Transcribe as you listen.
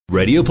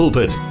Radio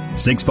Pulpit,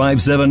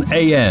 657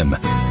 AM.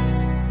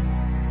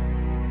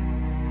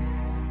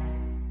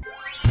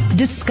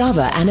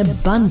 Discover an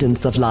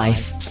abundance of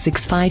life.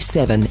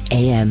 657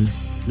 AM.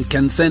 You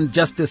can send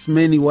just as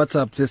many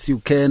WhatsApps as you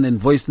can and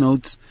voice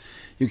notes.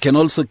 You can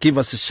also give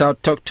us a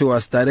shout. Talk to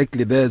us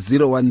directly there.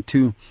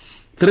 012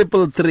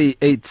 333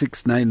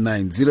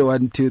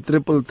 8699. 012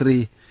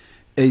 333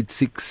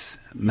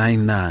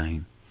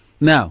 8699.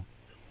 Now,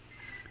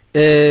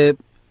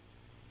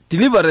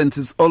 deliverance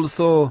is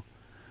also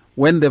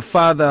when the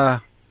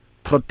Father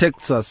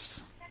protects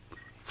us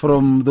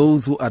from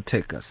those who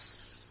attack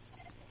us.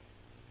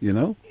 You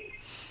know?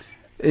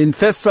 In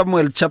 1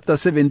 Samuel chapter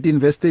 17,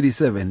 verse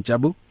 37,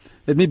 Jabu,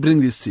 let me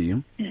bring this to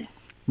you.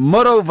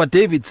 Moreover,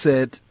 David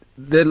said,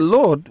 the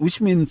Lord,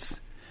 which means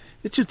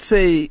it should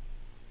say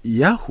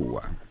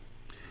Yahuwah,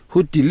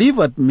 who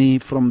delivered me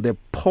from the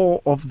paw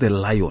of the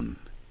lion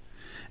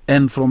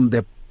and from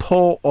the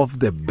paw of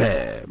the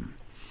bear.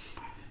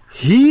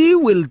 He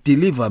will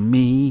deliver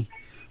me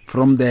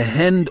from the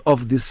hand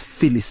of this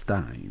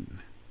Philistine.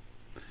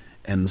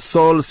 And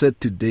Saul said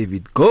to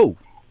David, go,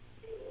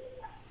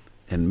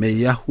 and may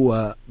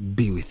Yahuwah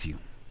be with you.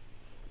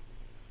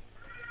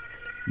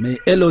 May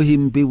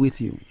Elohim be with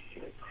you.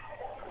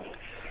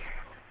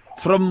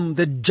 From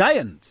the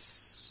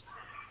giants,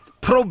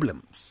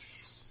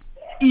 problems,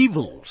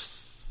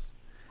 evils,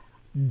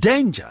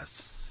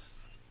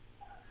 dangers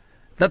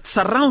that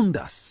surround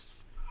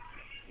us,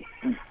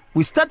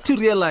 we start to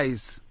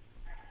realize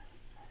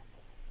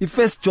in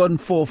 1 John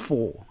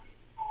 4:4,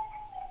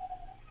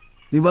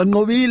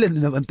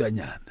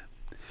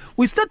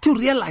 we start to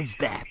realize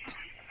that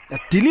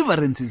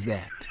deliverance is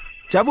that.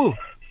 Jabu?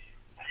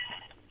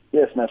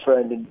 Yes, my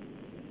friend,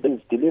 it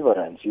is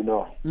deliverance,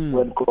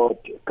 when God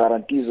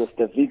guarantees us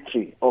the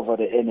victory over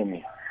the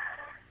enemy.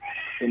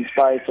 In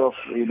spite of,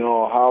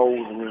 how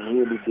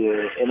really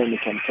the enemy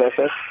can press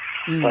us,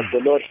 but the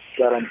Lord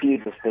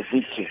guarantees us the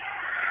victory.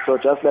 So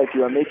just like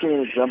you are making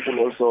an example,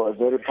 also a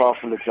very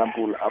powerful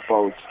example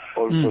about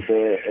also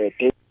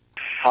the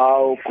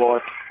how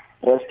God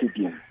rescued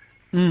him,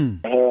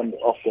 the hand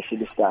of the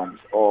Philistines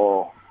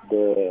or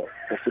the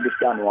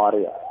Philistine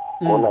warrior,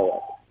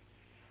 Goliath.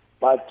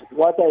 But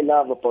what I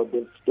love about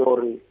this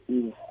story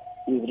is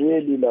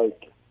really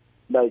like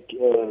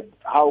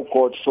how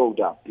God showed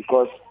up,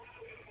 because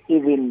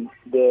even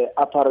the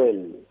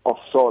apparel of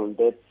Saul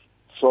that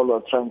Saul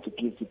was trying to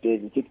give to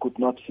David, it could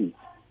not fit,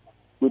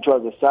 which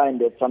was a sign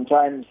that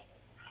sometimes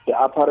the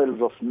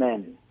apparels of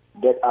men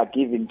that are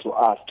given to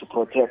us to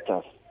protect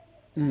us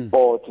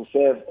or to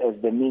serve as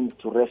the means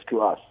to rescue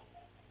us,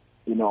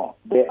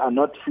 they are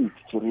not fit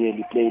to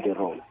really play the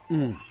role.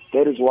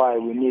 That is why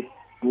we need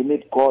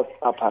God's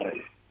apparel.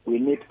 We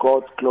need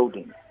God's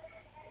clothing.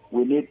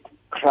 We need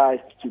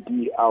Christ to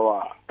be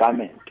our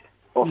garment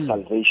of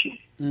salvation,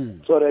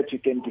 so that you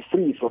can be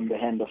free from the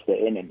hand of the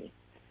enemy.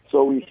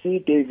 So we see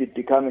David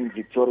becoming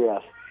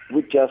victorious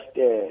with just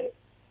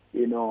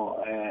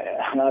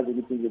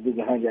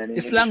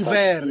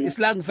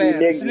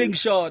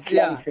slingshot,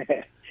 yeah.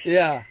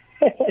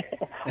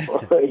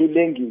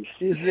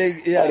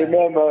 I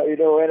remember,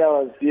 when I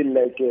was still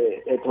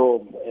at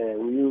home,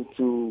 we used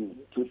to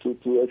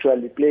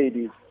actually play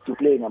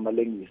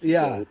Ngamalengis.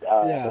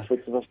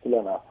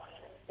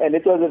 And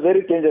it was a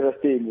very dangerous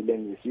thing in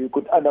English. You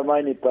could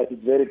undermine it, but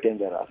it's very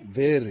dangerous.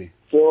 Very.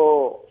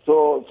 So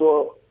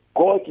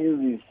God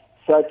uses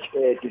such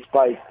a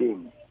despised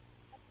thing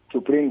to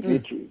bring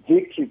victory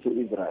to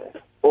Israel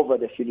over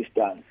the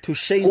Philistines, to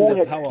shame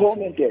the powerful.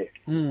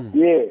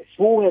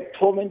 Who had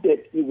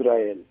tormented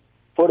Israel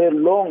for a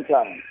long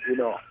time,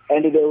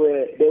 and they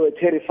were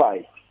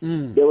terrified.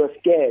 They were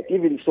scared.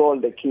 Even Saul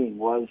the king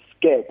was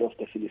scared of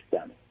the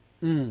Philistines.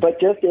 But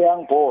just a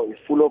young boy,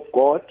 full of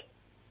God,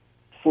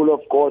 full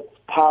of God's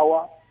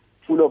power,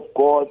 full of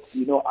God's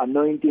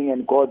anointing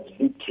and God's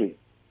victory.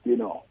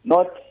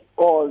 Not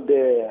all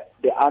the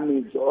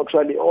armies,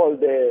 actually all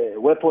the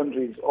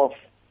weaponries of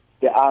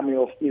the army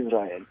of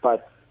Israel,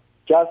 but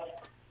just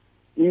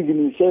even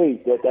he says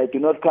that I do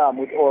not come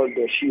with all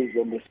the shields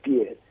and the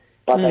spears,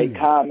 but I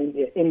come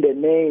in the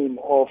name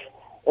of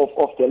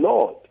the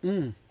Lord.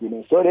 So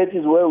that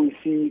is where we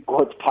see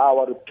God's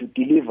power to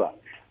deliver.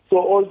 So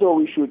also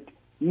we should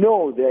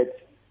know that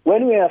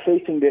when we are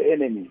facing the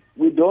enemy,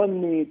 we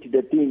don't need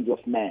the things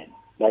of man.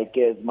 Like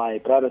as my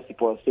brother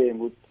was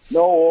saying,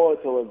 no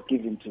water was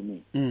given to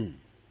me.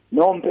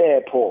 No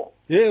pepper.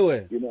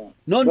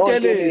 No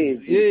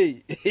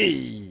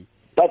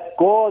but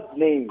God's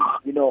name,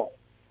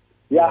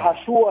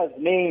 Yahshua's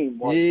name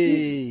was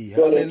given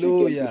so that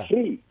we can be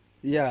free.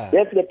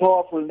 That's the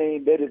powerful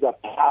name. There is a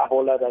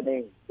powerful other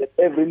name that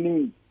every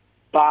knee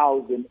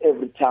bows and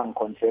every tongue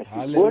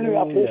confesses. When we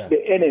approach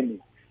the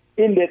enemy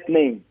in that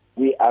name,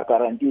 we are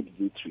guaranteed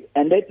victory.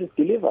 And that is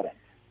deliverance.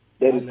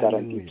 That is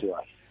guaranteed to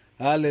us.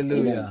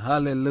 Hallelujah, Amen.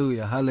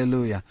 Hallelujah,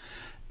 hallelujah.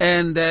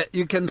 And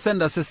you can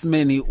send us as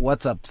many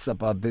WhatsApps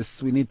about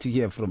this. We need to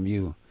hear from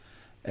you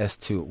as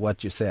to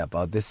what you say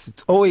about this.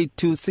 It's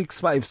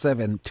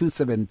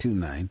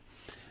 082-657-2729.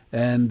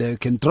 And you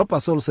can drop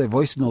us also a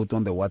voice note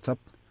on the WhatsApp.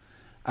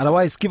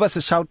 Otherwise, give us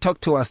a shout. Talk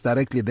to us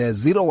directly there.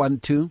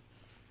 012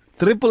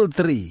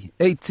 333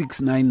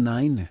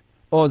 8699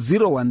 or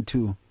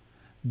 012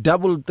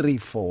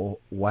 334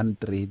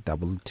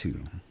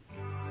 1322.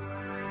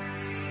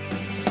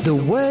 The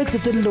words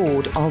of the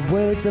Lord are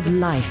words of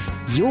life.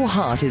 Your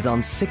heart is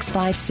on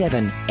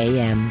 657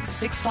 AM.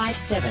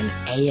 657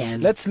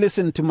 AM. Let's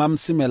listen to Mam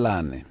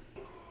Simelane.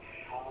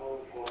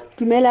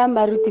 Dumela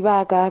baruti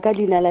ba ka ka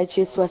leina la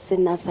Jesu wa se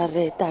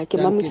Nazareta ke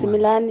Mam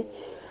Simelane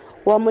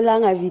wa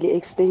Molangaville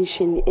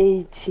extension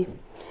 80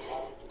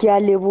 ke a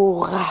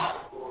leboga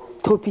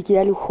topic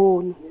ya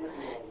lekgono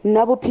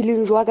nna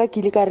bophileng jwa ka ke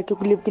ile ka re ke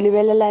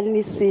lebelela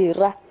le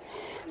sera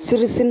se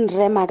re sen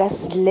rema ka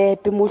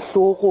slepe mo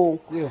hlogong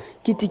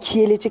ke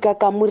tikhieletse ka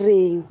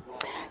kamoreng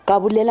ka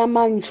bolela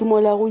mantšu mo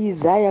la go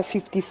Isaiah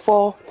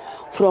 54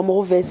 from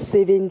verse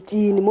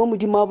 17 mo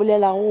modimo a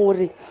bolela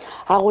gore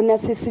ga gona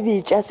se se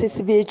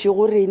betše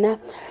go rena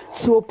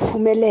se o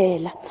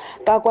phumelela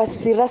ka kwa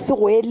sera se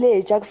go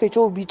eletša ke fetše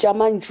o bitša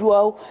mantšu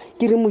ao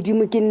ke re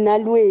modimo ke nna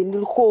le wena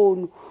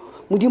lekgono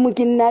modimo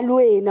ke nna le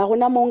wena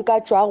gona mo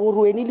nka tšwa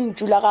gore wena le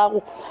ntšu la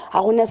gago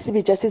ga gona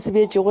sebetša se se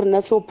betše gore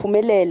na se o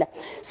phumelela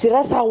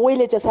sera sa go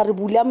eletša sa re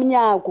bula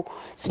monyako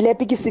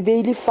slepe ke se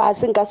beile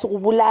fase nka se go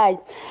bolae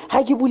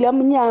ga ke bula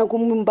monyako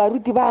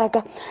baruti ba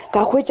ka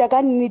hwetša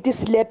ka nnete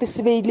slepe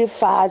se beile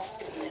fase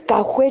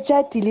ka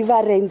hwetša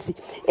deliverance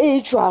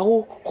e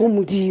tšwago go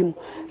modimo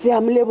re a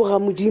moleboga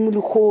modimo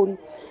lekgono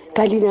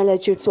ka leina la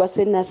Jesu wa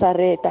se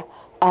Nazareta.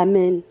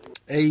 Amen.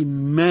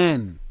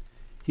 Amen.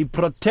 He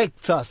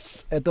protects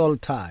us at all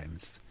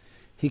times.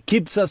 He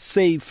keeps us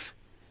safe.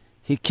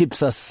 He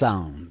keeps us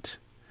sound.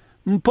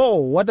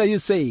 Mpo, what are you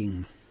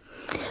saying?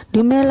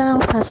 Dumela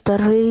Pastor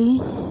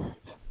Ray,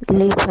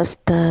 le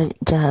Pastor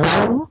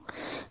Jabu,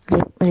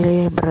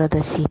 le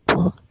Brother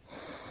Sipo.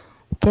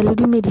 Ke le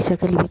dumedisa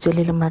ka lebitso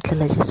le matla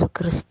la Jesu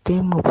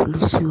Kriste mo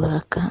pholosi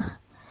wa ka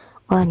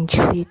wa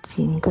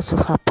ntšhwetseng ka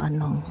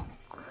sefapanong.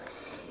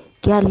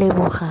 Ke a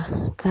leboga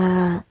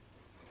ka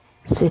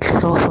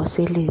sehlogo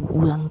se le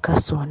buang ka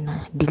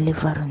sona,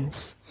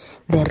 deliverance,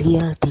 the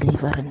real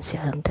deliverance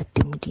ya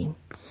ntate Modimo.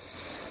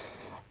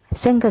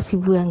 Se nka se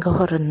buang ka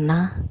gore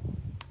nna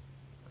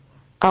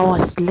I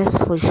was less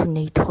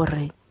fortunate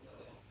gore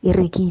e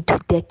re ke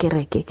ithute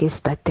kereke ke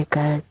starte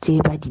ka tse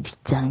ba di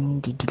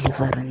bitsang di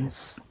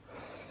deliverance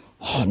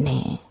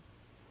hene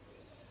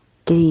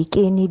ke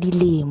kene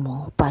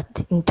dilemo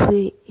but ntho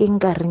e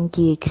nka reng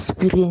ke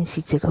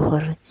experience tse ka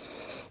gore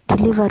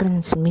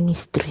deliverance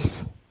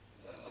ministries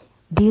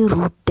di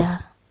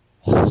ruta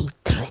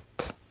hatred.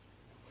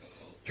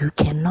 You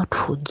cannot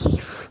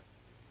forgive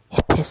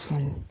a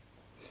person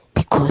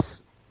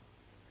because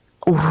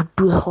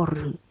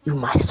you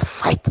must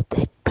fight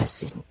that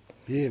person.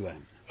 Yeah,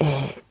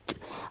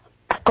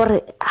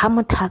 kore ha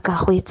motho a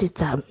ka go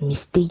etsetsa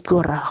mistake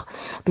ora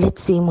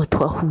let's say motho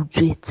wa go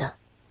utswetsa,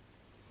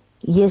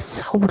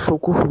 yes go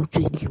bohloko go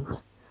utswediwa,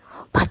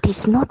 but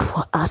it's not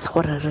for us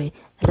gore re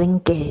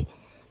nke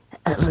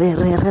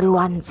re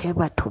lwantshe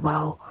batho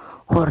bao.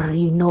 Or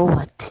you know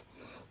what,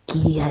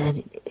 ki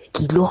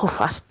lo go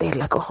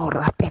fastela ka go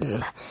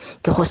rapella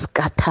ke go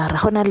scatter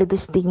gona le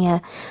this thing ya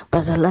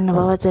bazalwana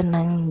ba ba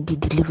tsenang di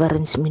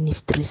deliverance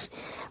ministries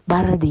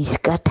ba re they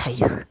scatter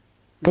you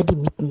ka di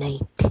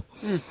midnight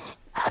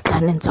I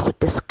can't say go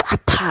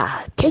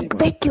scatter, take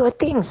back your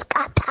things,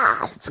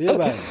 scatter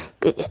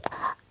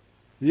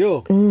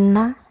yo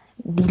nna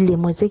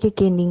dilemo tse ke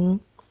keneng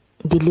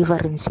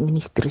deliverance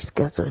ministries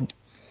ka tsone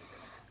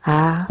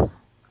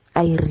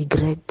I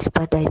regret,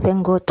 but I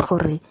thank God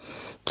gore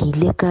ke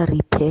ile ka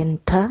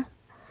repenta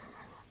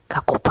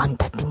ka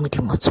kopanta di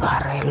Modimo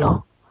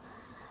tshwarelo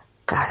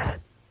ka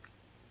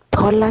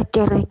thola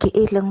kereke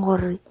e leng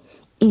gore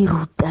e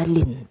ruta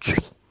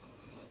lentswe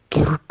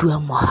ke rutua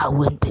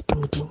mohau ntate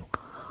Modimo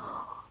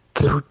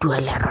ke rutua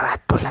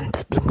lerato la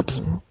ntate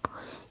Modimo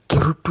ke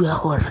rutua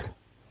gore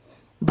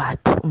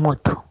batho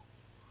motho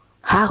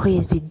ha go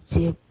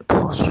etseditse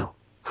phoso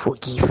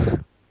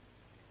forgive,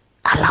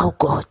 allow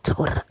God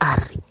gore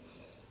a re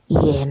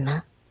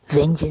yena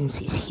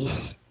vengeance is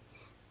his.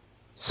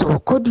 So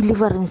ko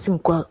deliverance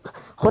kwa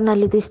gona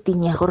le this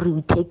thing ya gore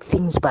you take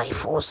things by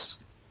force.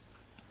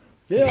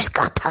 You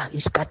scatter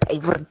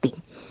everything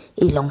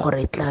e leng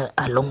gore tla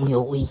along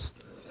your way,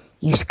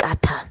 you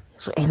scatter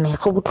and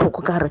go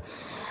botlhoko ka re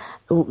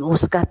o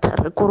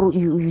scatter ko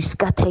you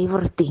scatter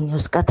everything, you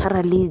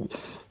scatter le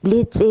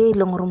tse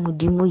leng gore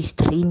Modimo is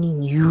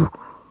training you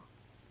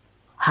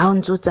how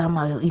ntse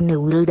tsamaya in a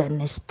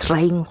wilderness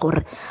trying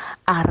gore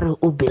are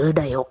o build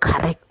your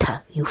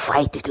character, you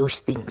fight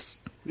those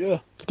things.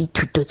 Ke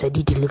dithuto tsa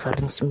di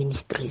deliverance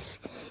ministries.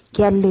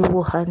 Ke a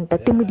leboga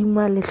ntate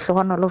Modimo le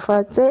hlogana lo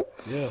fatse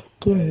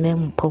ke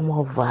Mempo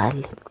mo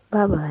Vale.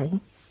 Bye bye.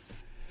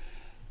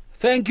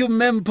 Thank you,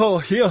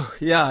 Mempo.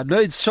 Yeah, no,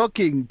 it's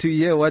shocking to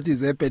hear what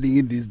is happening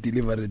in these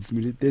deliverance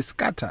ministries. They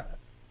scatter,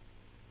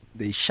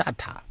 they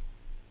shatter,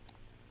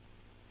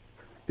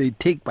 they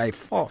take by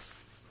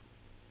force.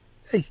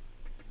 Hey,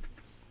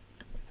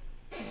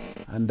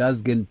 and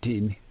that's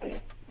Gentini.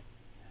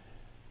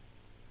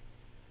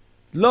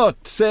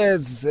 Lot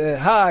says,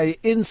 hi,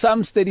 in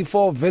Psalms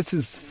 34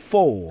 verses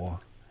 4,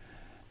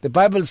 the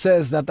Bible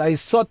says that I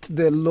sought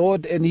the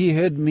Lord and he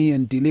heard me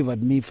and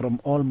delivered me from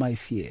all my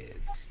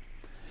fears.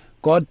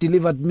 God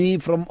delivered me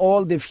from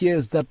all the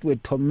fears that were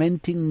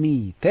tormenting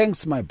me.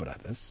 Thanks, my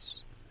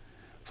brothers,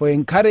 for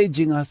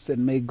encouraging us,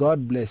 and may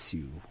God bless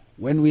you.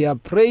 When we are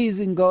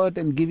praising God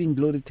and giving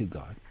glory to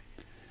God,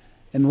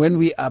 and when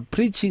we are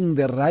preaching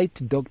the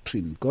right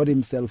doctrine, God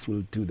himself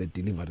will do the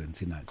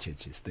deliverance in our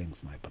churches.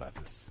 Thanks, my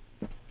brothers.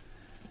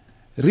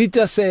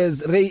 Rita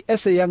says, Ray,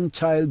 as a young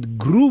child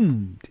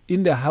groomed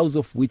in the house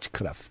of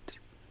witchcraft,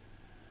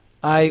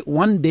 I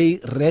one day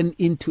ran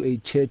into a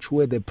church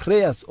where the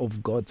prayers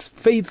of God's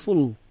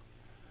faithful,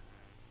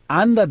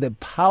 under the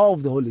power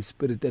of the Holy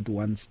Spirit at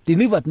once,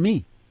 delivered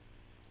me.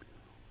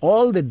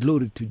 All the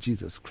glory to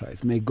Jesus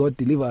Christ. May God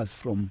deliver us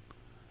from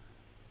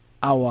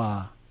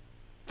our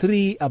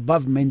 3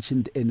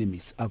 above-mentioned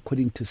enemies,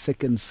 according to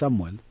 2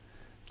 Samuel,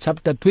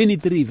 chapter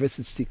 23,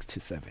 verses 6 to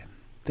 7.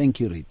 Thank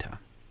you, Rita.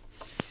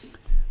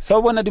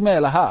 Sawubona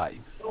Dumela, hi.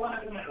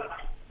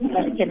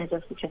 Can I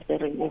just switch off the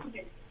radio?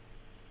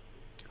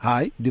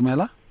 Hi,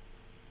 Dumela.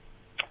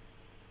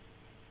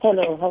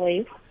 Hello, how are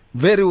you?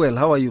 Very well.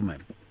 How are you,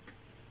 ma'am?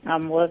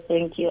 I'm well,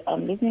 thank you.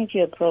 I'm listening to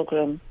your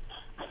program.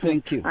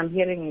 Thank you. I'm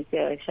hearing it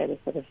here actually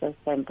for the first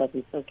time, but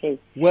it's okay.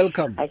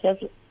 Welcome. I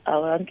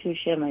want to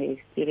share my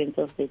experience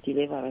of the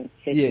deliverance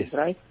churches, Yes.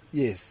 right?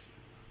 Yes.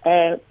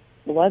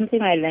 One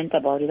thing I learned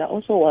about it, I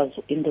also was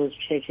in those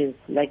churches,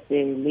 like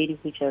the lady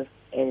who just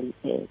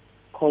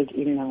called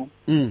in now.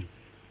 Mm.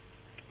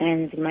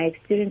 And my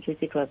experience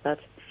with it was that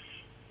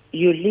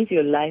you live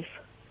your life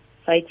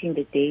fighting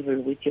the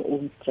devil with your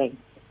own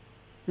strength.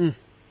 Mm.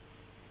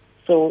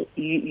 So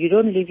you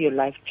don't live your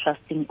life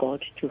trusting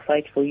God to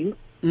fight for you.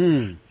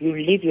 Mm. You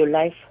live your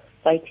life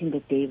fighting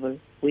the devil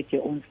with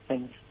your own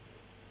strength.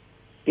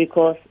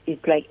 Because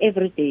it's like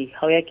every day,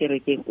 how you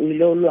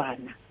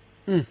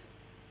Mm.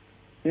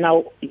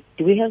 Now,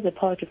 do we have the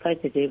power to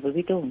fight the devil?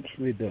 We don't.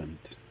 We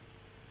don't.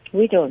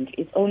 We don't.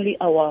 It's only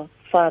our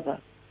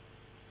Father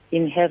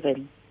in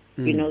heaven,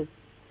 in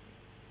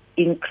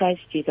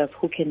Christ Jesus,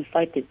 who can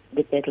fight the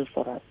battle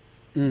for us.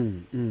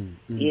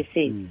 You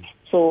see.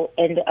 So,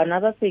 and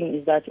another thing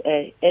is that,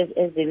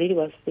 as the lady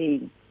was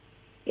saying,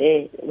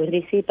 when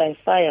they say by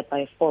fire,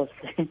 by force,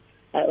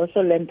 I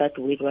also learned that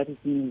word, what it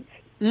means.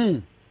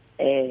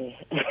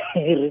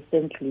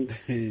 Recently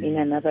in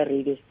another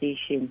radio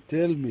station.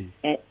 Tell me.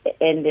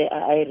 And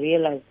I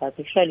realized that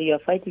actually you're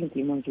fighting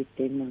demons with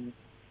demons.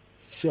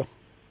 Sure.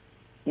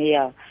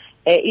 Yeah.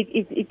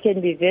 It can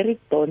be very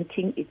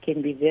daunting. It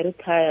can be very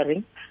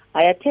tiring.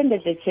 I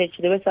attended the church.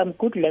 There were some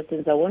good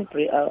lessons. I won't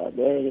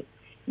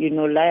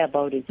lie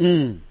about it.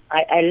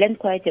 I learned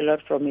quite a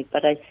lot from it,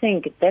 but I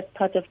think that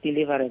part of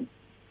deliverance,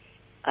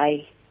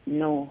 I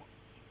know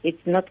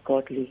it's not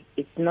godly.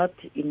 It's not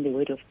in the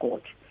word of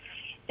God.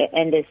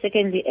 And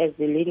secondly, as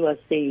the lady was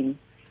saying,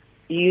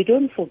 you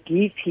don't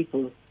forgive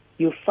people,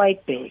 you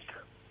fight back.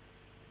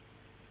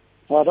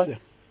 Sure.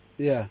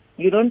 Yeah.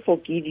 You don't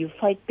forgive, you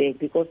fight back,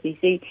 because they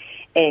say,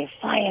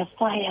 fire,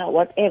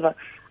 whatever.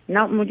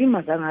 Now, the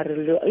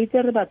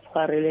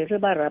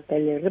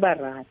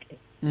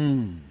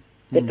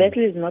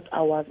battle is not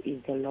ours,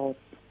 it's the Lord's.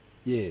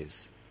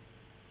 Yes.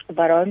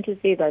 But I want to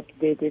say that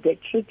the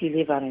true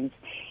deliverance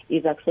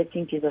is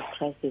accepting Jesus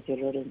Christ as your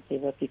Lord and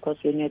Savior, because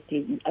when you're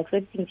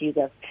accepting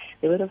Jesus,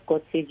 the Word of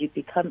God says you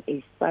become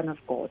a son of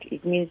God.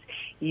 It means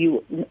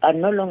you are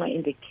no longer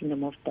in the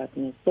kingdom of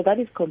darkness. So that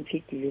is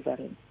complete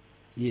deliverance.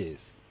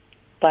 Yes.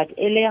 But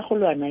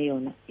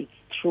it's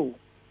true.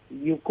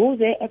 You go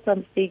there at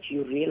some stage,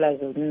 you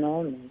realize,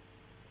 no.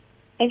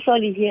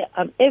 Actually, here,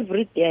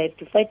 every day I have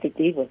to fight the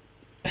devil.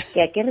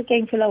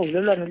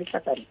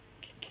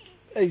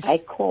 I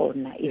call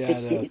now.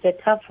 It's a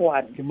tough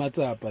one.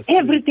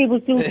 Every day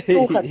we still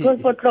at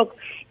 12 o'clock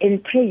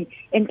and pray.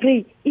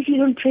 If you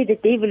don't pray, the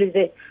devil is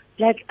there.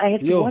 Like, I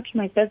have to watch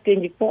myself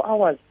 24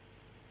 hours.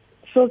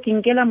 So,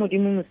 yeah,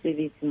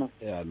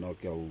 no,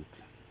 go.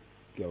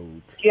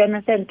 Do you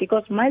understand?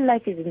 Because my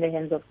life is in the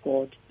hands of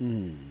God.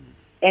 And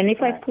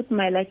if I put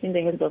my life in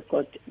the hands of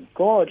God,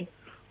 God,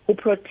 who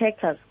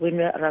protects us when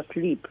we are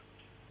asleep,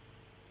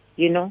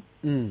 He's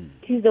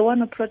the one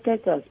who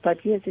protects us.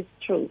 But yes, it's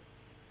true.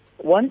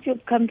 Once you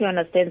come to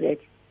understand that,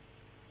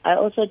 I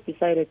also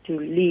decided to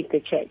leave the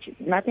church.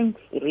 Nothing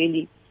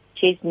really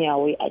chased me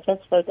away. I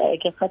just felt I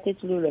can cut it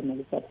through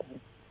and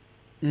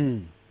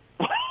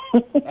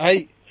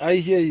I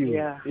hear you.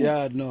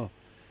 Yeah. No.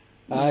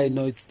 I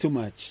know it's too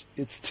much.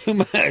 It's too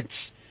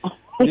much.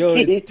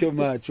 It's too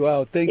much.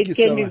 Wow, thank you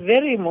so much. It can be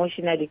very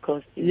emotionally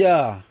costing.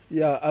 Yeah,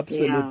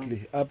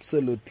 absolutely.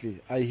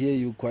 Absolutely. I hear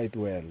you quite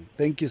well.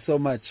 Thank you so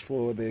much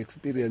for the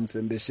experience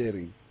and the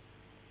sharing.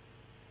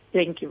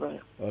 Thank you,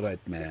 brother. All right,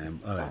 ma'am.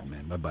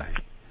 Bye-bye.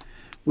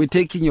 We're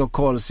taking your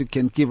calls. You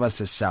can give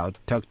us a shout.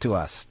 Talk to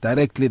us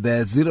directly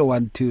there,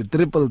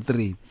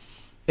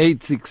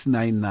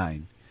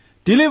 012-333-8699.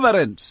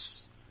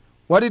 Deliverance.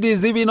 What it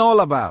is even all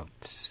about.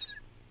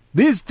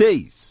 These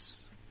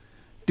days,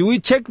 do we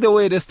check the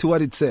word as to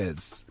what it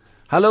says?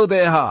 Hello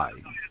there, hi.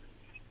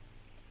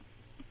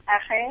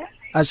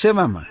 Ashe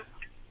mama.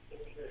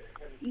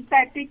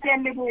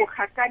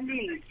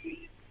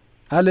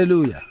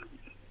 Hallelujah.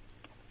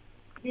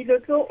 Dilo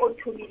tlo o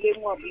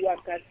thomileng wa bua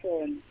ka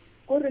tsona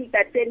gore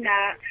ntate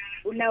na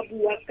una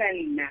bua ka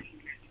nna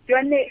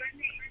jone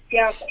ke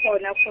a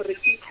kgona gore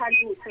ke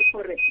tlhalose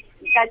gore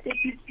ntate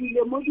ke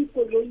tsile mo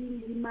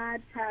dikoloing di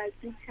matha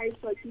ke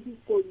tshaiswa ke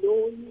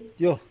dikoloi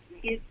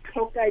ke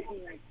tlhoka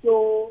dijo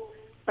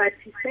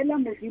batho fela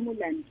modimo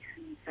la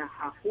nthusa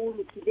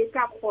haholo ke le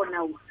ka kgona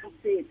ho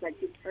thusetsa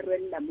ke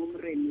tshwarella mo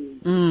moreneng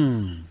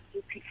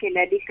ke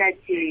phitlhela le ka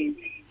jeno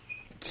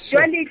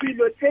jwale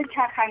dilo tse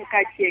tlhagang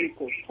ka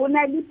jeko go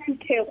na le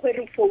phitlhego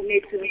re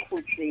founetseng go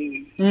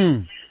tseng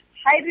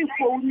ga re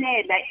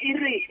founela e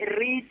re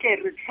tle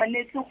re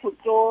tshwanetse go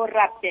tlo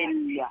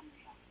rapellwa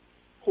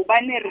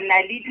gobane re na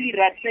le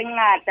dira tse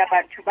ngata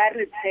batho ba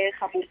re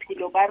tshega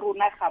bophelo ba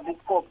rona ga bo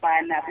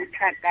kopana bo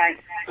tlhakane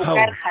o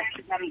ka re ga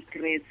sena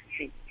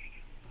mokreste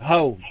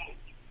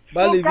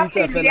ba le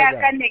bitsa fela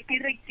ka ne ke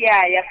re ke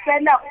a ya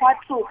fela gwa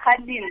tsoga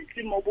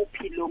lentswe mo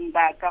bophelong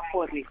ba ka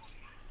gore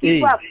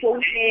Iwa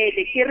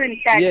founele ke re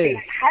ntate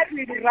ha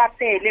re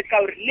rapele ka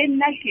gore le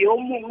nna ke yo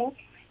mongwe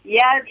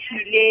ya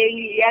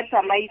tshileng ya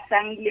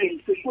tsamaisang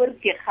lentswe gore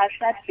ke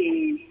gasa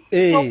pele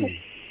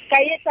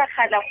ka etsa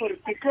gala gore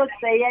ke tlo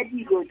tseya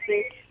dilo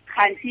tse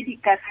gantsi di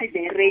ka se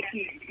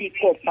bereki di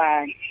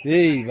kopane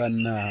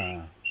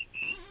banna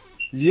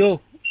yo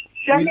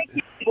jane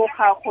ke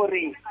boga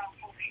gore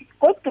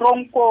ko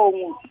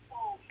tronkong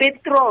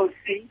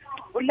Petrosi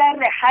o la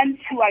re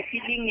hantshiwa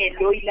ke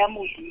lengelo la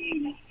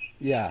modimo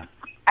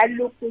a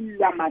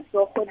lokolla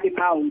matsogo le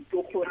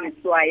maoto gore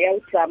tswaya o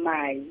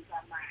tsamaye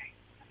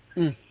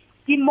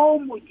ke mo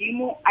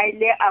modimo a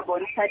ile a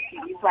bontsha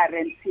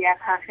deliverance ya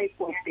gage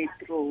ko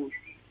Petrus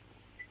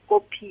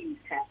ko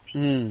Peter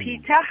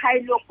ga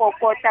ile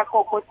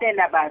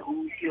kokotela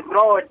baruti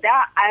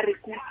roda a re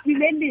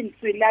kutlile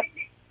lentswe la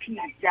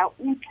Peter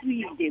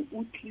utlwile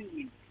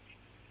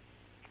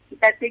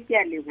ke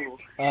a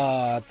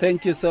leboga.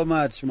 Thank you so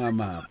much,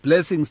 Mama.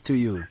 Blessings to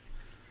you.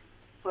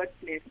 God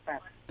bless,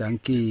 Papa.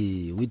 Thank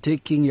you. We're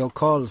taking your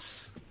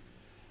calls.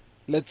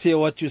 Let's hear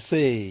what you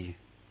say.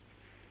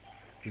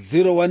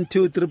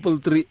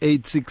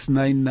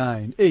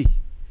 012-333-8699. Hey,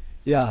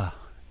 yeah.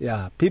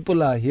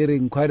 People are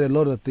hearing quite a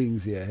lot of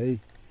things here. Hey,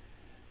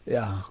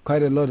 yeah,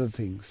 quite a lot of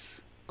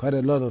things.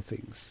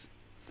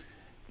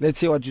 Let's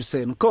hear what you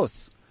say. And of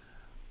course,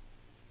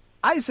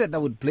 I said I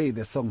would play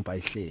the song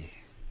by Shle.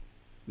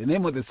 The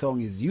name of the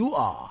song is You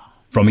Are.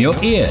 From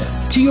your ear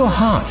to your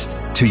heart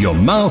to your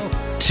mouth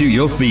to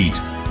your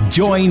feet.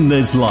 Join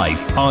this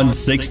life on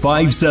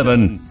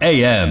 657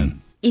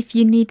 AM. If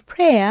you need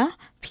prayer,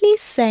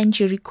 please send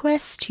your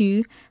request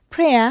to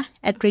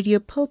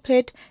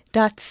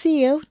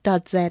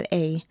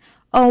prayer@radiopulpit.co.za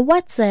or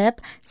WhatsApp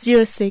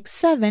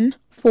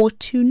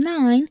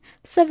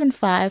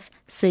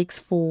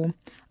 067-429-7564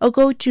 or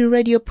go to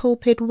Radio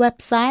Pulpit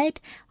website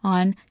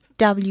on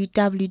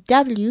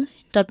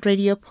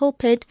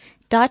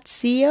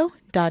www.radiopulpit.co.za.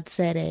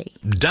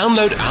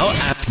 Download our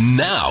app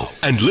now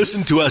and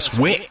listen to us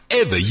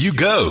wherever you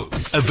go.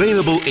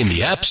 Available in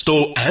the App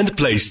Store and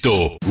Play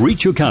Store.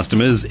 Reach your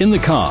customers in the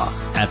car,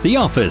 at the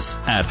office,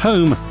 at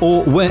home,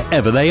 or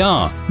wherever they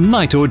are,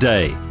 night or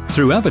day.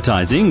 Through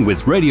advertising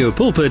with Radio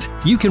Pulpit,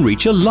 you can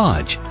reach a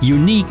large,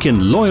 unique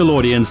and loyal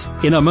audience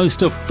in a most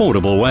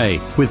affordable way.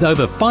 With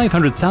over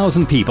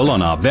 500,000 people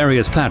on our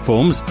various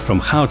platforms, from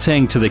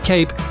Gauteng to the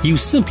Cape, you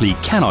simply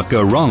cannot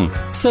go wrong.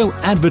 So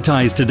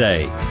advertise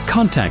today.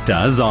 Contact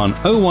us on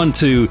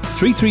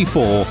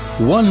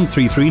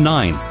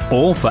 012-334-1339.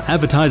 Or for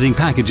advertising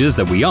packages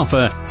that we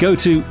offer, go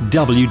to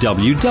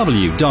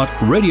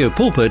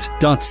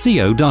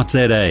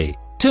www.radiopulpit.co.za.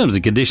 Terms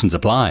and conditions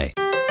apply.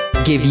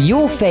 Give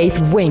your faith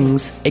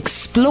wings.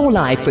 Explore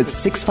life with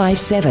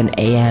 657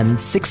 AM.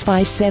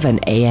 657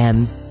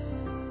 AM.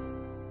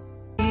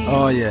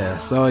 Oh,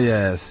 yes.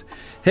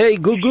 Hey,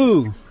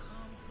 Gugu.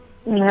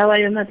 How are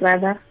you, my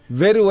brother?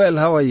 Very well.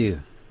 How are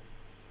you?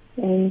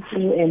 Thank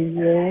you, and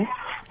you.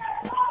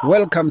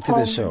 Welcome to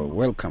the show.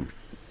 Welcome.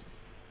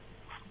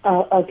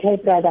 Okay,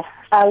 brother.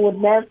 I would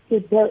love to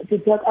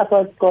talk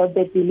about God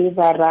the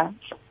Deliverer.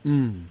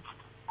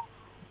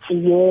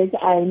 Yes,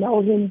 I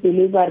know Him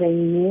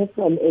delivering me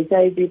from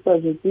HIV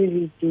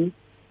positivity.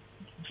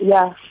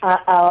 Yeah,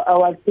 I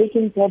was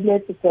taking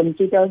tablets from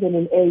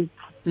 2008,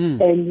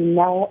 and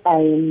now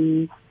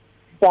I'm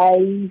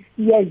 5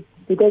 years,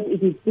 because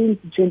it is since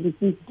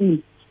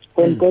 2015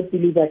 when God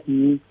delivered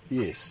me.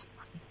 Yes.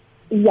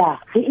 Yeah,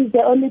 He is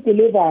the only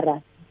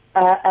deliverer.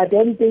 I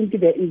don't think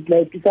there is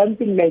like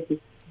something like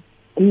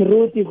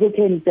Mruti who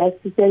can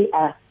just say,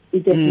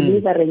 it's a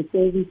deliverance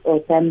service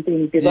or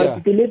something, because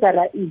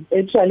deliverer is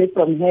actually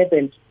from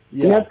heaven,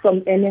 not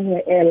from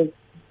anywhere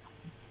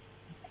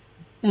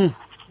else.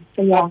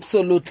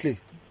 Absolutely.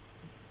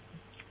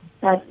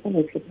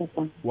 Absolutely,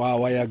 Papa.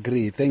 Wow, I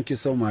agree. Thank you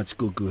so much,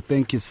 Gugu.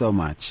 Thank you so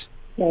much.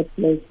 God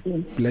bless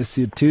you. Bless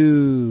you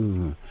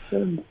too.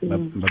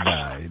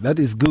 Bye-bye. That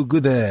is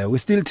good there. We're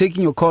still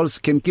taking your calls.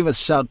 You can give us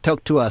a shout.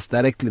 Talk to us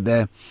directly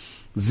there.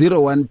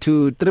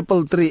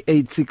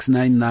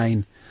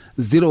 012-333-8699.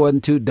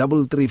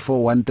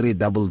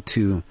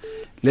 012-334-1322.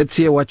 Let's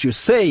hear what you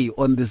say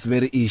on this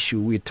very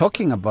issue. We're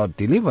talking about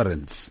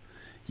deliverance.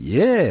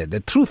 Yeah, the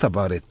truth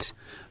about it.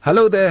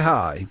 Hello there,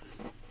 hi.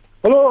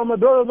 Hello, my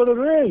brother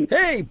Ray.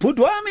 Hey,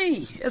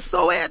 Pudwami.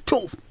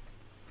 Soweto.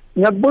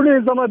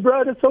 Ngiyakubulisa my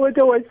brother,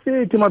 Soweto White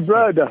City, my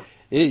brother.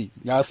 Hey,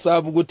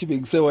 ngiyasabu ukuthi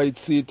bengise White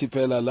City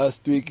phela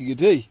last week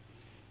ngithi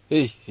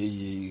hey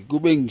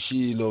kube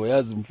ngishilo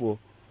yazi mfo.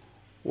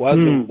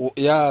 Wazi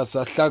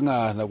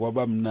sahlangana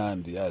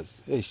kwabamnandi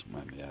yazi.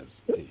 Man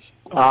yazi.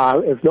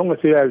 As long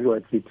as uyazi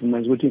White City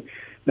manje ukuthi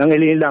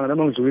nangelinye ilanga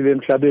noma ngizulile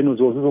emhlabeni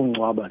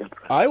uzongcwaba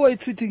lapha. Hayi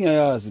White City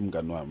ngiyazi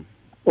mngani wami.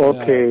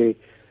 Okay.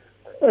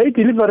 Hey,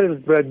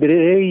 deliverance brother,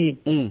 hey.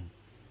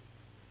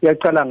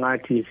 Yaqala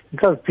ngathi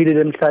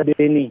sisaziphilile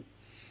emhlabeni.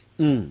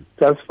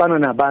 Sasifana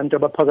nabantu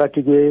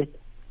abaphakathi kwe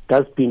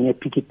dustbin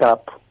epick it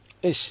up.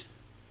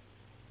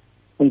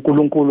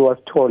 uNkulunkulu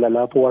wasithola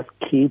lapho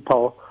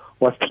wasikhipha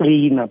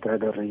wasicleana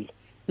brother Ray.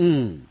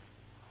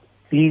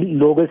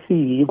 Siloko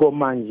siyiko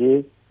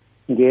manje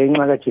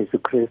ngenxa kaJesu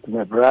Christ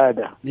my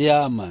brother.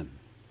 Yeah man.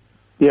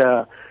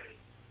 Yeah.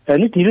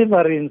 And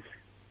deliverance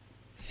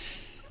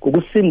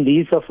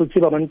ukusindisa futhi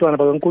abantwana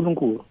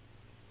bakaNkulunkulu.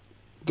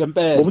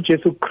 Ngempela. Ngoba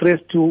uJesu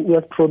Kristu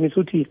uyasipromise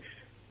ukuthi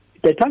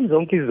bethanza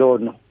zonke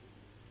izono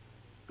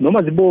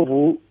noma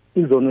zibovu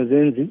izono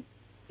zenzi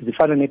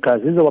zifana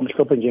negazi izoba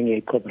mhlophe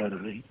njengeqhwa brother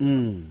Ray.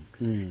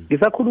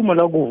 Ngisakhuluma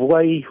la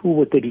kuvuka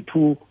iHubo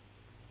 32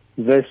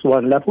 verse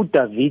 1 lapho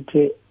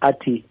uDavid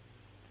athi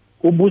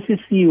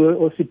ubusisiwe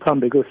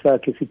osiphambeko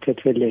sakhe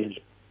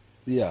sithethelele.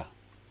 Yeah.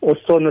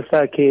 Osono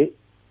sakhe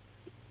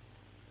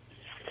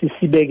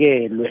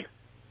sisibekelwe.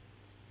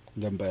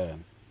 Ngempela.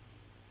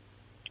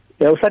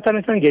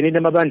 uSathane sangenile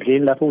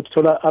emabandleni lapho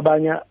uthola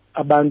abanye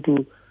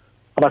abantu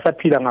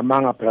abasaphila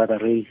ngamanga brother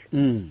Ray.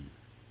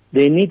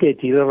 They need a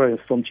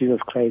deliverance from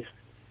Jesus Christ.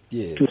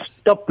 Yes. To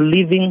stop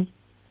living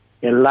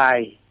a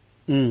lie.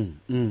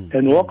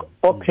 And walk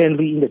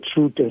openly in the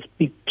truth and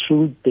speak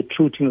the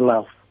truth in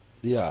love.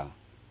 Yeah.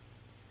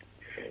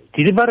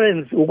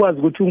 Deliverance ukwazi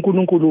ukuthi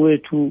uNkulunkulu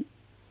wethu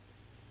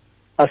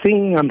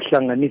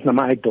asingamhlanganisi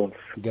nama-idols.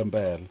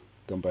 Ngempela.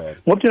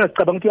 Ngoba thina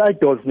sicabanga ukuthi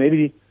i-idols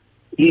maybe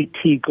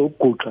ithixo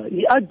ukuguqa.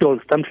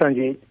 I-idols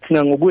namhlanje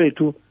thina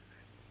ngokwethu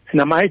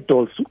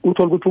sinama-idols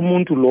uthola ukuthi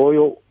umuntu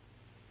loyo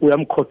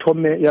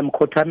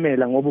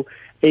uyamkhothamela ngoba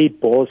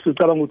eyiboss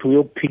ucabanga ukuthi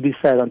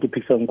uyokuphikisa kanti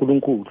uphikisa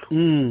uNkulunkulu.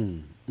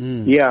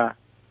 Yeah,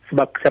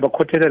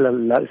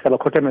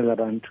 siyabakhothamela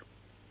abantu.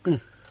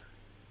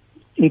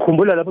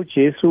 Ngikhumbula lapho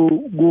Jesu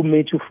ku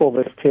Matthew 4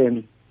 verse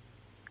 10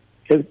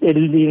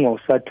 elilinga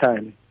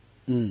uSathane.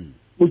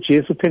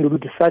 uJesu uphendula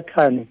ukuthi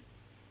Sathane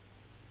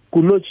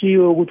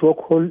kulotshiwe ukuthi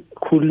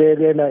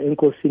wakhulekela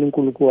enkosini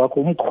uNkulunkulu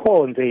wakho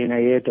umkhonze yena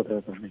yedwa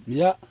brother.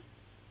 Yeah.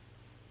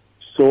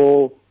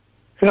 So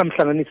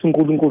singamhlanganisa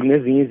uNkulunkulu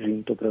nezinye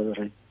izinto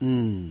brother.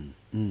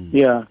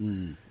 Yeah.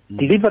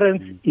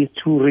 Deliverance is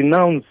to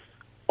renounce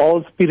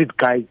all spirit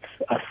guides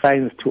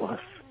assigned to us.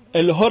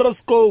 And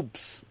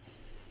horoscopes.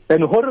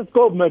 And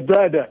horoscope my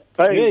brother.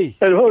 Hey.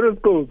 And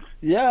horoscopes.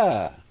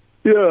 Yeah.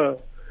 Yeah.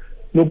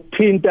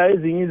 Nokuthinta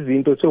ezinye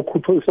izinto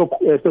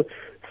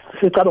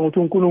sicabanga ukuthi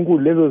uNkulunkulu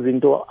lezo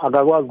zinto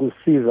akakwazi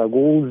kusiza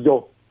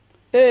kuzo.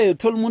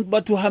 Uthola umuntu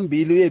bathi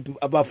uhambile uyephi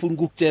abafuna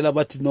ukukutshela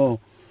bathi no.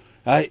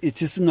 Hayi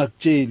ithi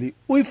singakutsheli.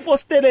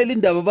 Uyifostelela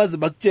indaba baze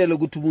bakutshela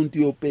ukuthi umuntu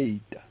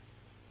uyopeyita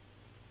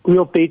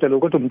lokho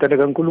kodwa umntana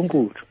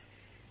kaNkulunkulu.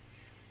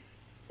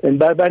 And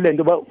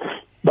balento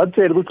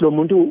bakutshela ukuthi lo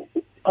muntu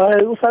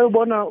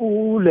usayibona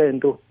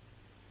ulento.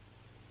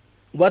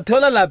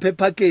 Wathola lapha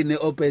ephakeni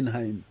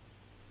Oppenheim.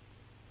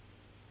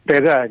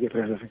 Bheka ke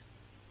brother.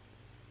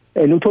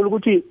 And uthola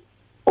ukuthi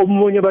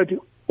omunye bathi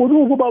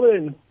ukuba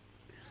wena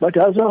bathi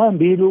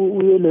asahambile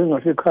uyele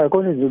ngasekhaya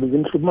khona izinto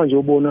zimhlupha manje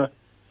ubona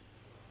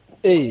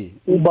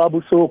ubaba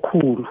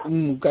usokhulu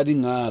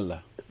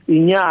kadingala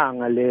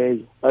inyanga leyo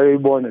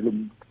ayibona lo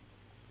muntu.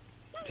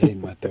 Hey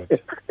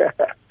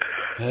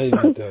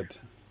madoda.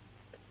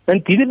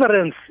 And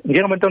deliverance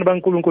njengabantwana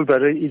baNkulunkulu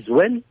brother is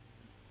when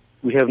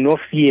we have no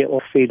fear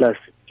of failures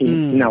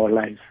in our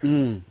lives.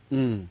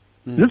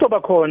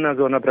 Zizoba khona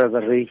zona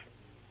brother Ray.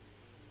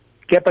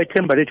 Kepha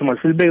ithemba lethu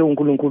masilibeke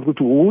uNkulunkulu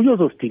ukuthi uyo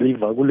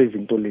ozosideliver kulezi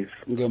zinto lezi.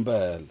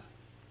 Ngempela.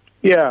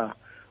 Yeah.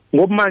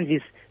 Ngoba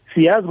manje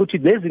siyazi ukuthi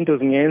lezi zinto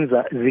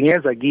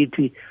zingeza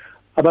kithi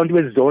abantu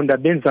bezizonda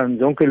benza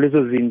zonke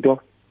lezo zinto,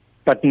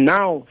 but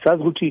now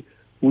sazi ukuthi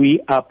we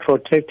are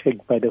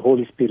protected by the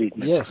Holy Spirit.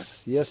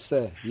 Yes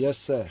sir.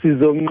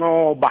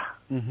 Sizonqoba.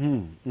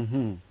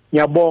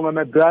 Ngiyabonga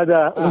my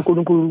brother,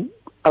 uNkulunkulu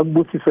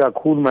akubusise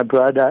kakhulu my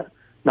brother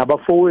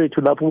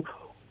nabafowethu lapho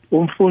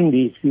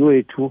umfundisi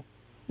wethu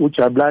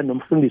uJabulani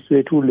nomfundisi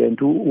wethu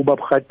uLento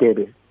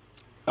ubabuhadebe.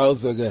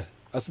 Awuzeke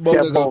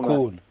asibonge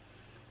kakhulu.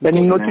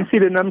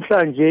 Nginotisile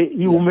namhlanje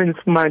iWomen's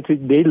Month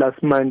day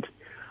last month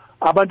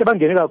abantu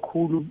abangene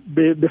kakhulu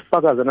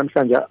befakaza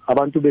namhlanje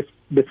abantu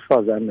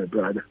besifazane, my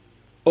brother.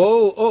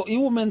 Oh,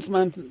 Women's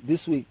Month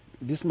this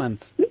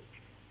month.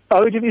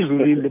 Awuthi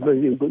izulile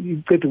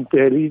iqedwe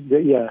kuphela,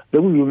 yeah,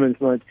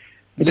 beku-Women's Month.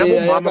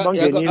 Abomama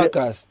bangenile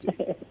August.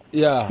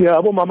 Yeah. Yeah,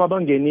 abomama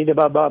bangenile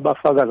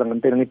bafakaza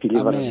ngempela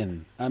ngedeliverance.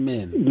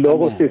 Amen.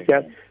 Lokho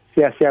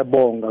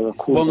siyabonga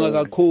kakhulu. Bonga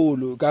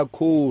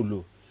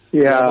kakhulu.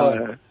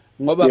 Yeah.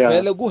 Ngoba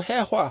vele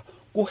kuhehwa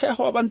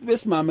abantu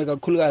besimame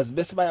kakhulukazi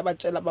bese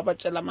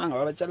babatshela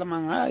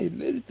amanga hayi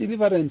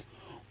deliverance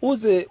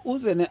uze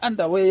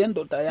ne-underwear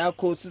yendoda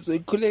yakho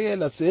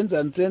sizoyikhulekela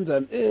senzani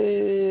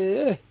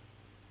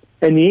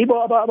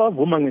yibo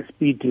abavuma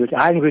ngespeed ukuthi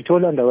hayi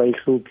ngizothola underwear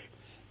ihluphi.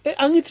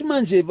 Angithi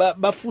manje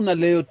bafuna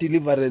leyo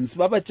deliverance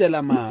babatshela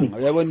amanga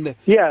uyabona.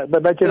 Yeah,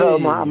 babatshela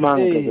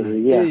amanga.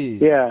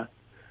 Yeah.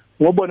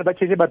 Ngobona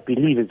batheshe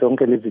babelieve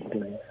zonke lezi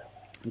zinto.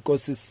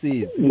 Inkosi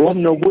sisize.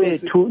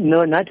 Ngokwethu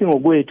nathi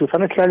ngokwethu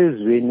fanele sihlale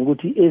ezweni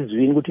ukuthi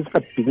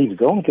singabelieve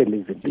zonke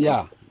lezi zinto.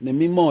 Yeah,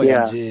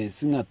 nemimoya nje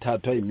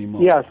singathathwa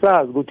imimoya. Yeah,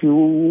 sazi ukuthi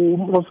we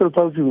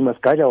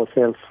must guide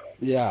ourselves.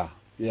 Yeah.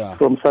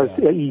 From such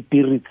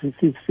spirits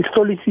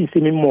sihlolisise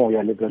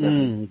imimoya le brother.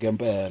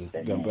 Ngempela.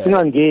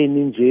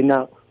 Singangeni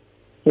njena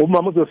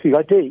umama uzofika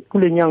athi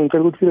kule nyanga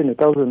ngicela ukuthi sibe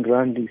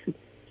ne-1,000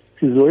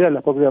 sizoya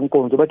lapha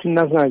kuyankonzo bathi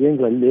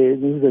nasingakenza le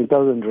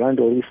 1,000 rand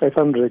or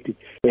 500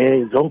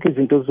 zonke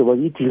izinto zizoba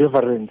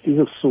i-deliverance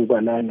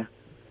izosuka lana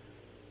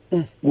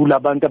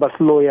kulabantu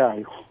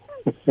abasloyayo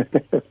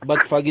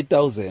bakufaka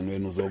 1,000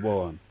 wena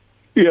uzobona.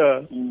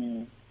 Yeah.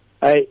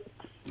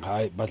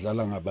 Hayi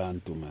badlala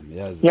ngabantu man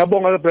yazi.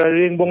 Ngiyabonga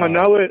brother, ngibonga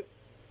nawe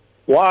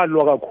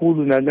walwa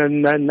kakhulu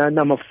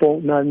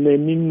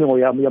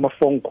nemimoya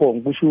yama-phone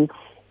call kusho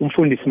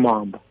umfundisi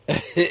Mamba.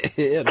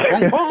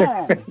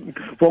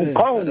 Phone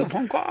call.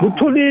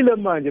 Kuthulile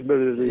manje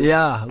brother.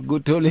 Yeah,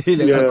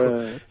 kuthulile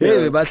kakhulu.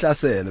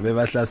 Bebahlasela.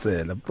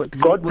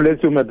 God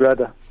bless you my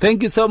brother.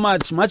 Thank you so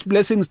much. Much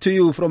blessings to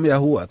you from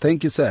Yahuwah.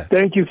 Thank you sir.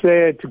 Thank you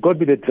sir. To God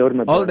be the glory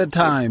my brother. All the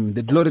time.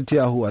 The glory to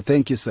Yahuwah.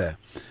 Thank you sir.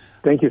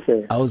 Thank you,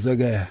 sir.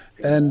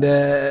 And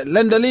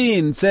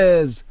Lendaline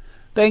says,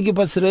 thank you,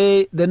 Pastor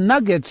Ray. The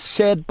nuggets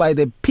shared by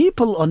the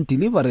people on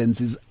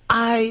deliverance is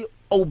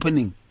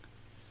eye-opening.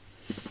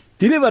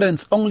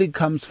 Deliverance only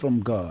comes from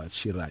God,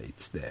 she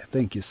writes there.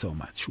 Thank you so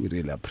much. We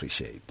really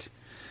appreciate.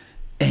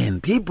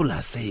 And people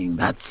are saying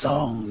that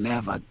song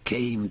never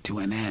came to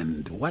an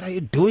end. What are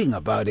you doing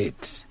about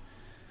it?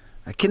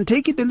 I can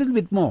take it a little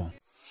bit more.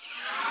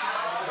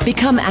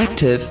 Become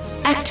active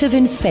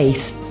in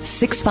faith.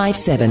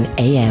 657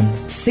 AM.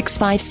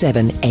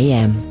 657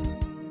 AM.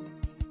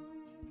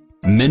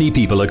 Many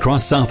people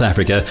across South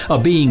Africa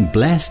are being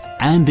blessed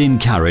and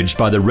encouraged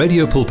by the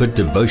Radio Pulpit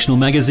devotional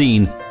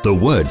magazine, The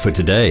Word for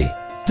Today.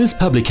 This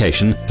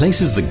publication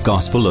places the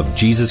gospel of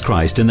Jesus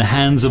Christ in the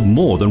hands of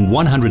more than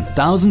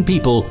 100,000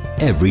 people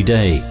every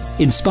day,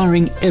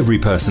 inspiring every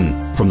person,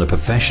 from the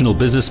professional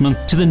businessman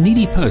to the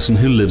needy person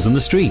who lives on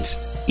the streets.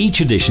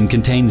 Each edition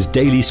contains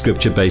daily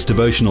scripture-based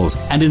devotionals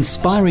and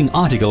inspiring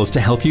articles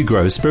to help you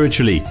grow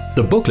spiritually.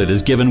 The booklet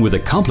is given with the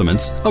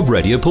compliments of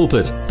Radio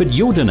Pulpit, but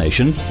your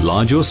donation,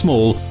 large or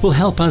small, will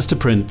help us to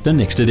print the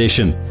next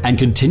edition and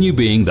continue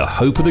being the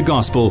hope of the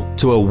gospel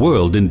to a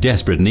world in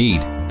desperate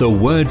need. The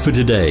Word for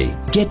Today.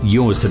 Get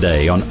yours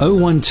today on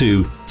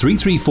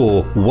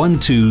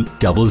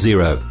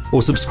 012-334-1200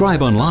 or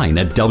subscribe online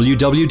at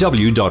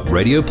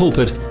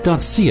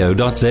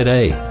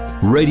www.radiopulpit.co.za.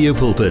 Radio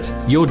Pulpit,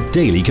 your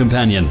daily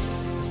companion.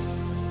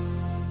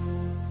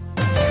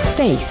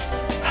 Faith,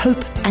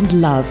 hope and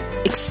love.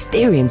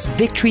 Experience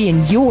victory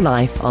in your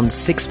life on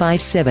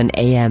 657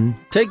 AM.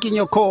 Taking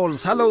your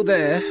calls. Hello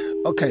there.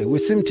 Okay, we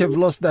seem to have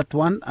lost that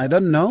one. I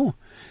don't know.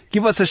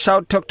 Give us a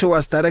shout. Talk to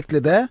us directly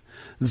there.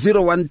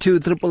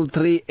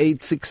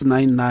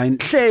 012-333-8699.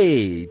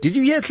 Shay, did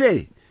you hear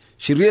Shay?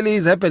 She really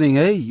is happening,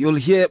 eh? You'll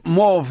hear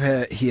more of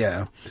her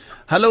here.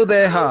 Hello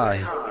there.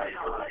 Hi.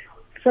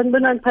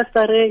 Sanibonani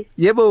Pastor Ray.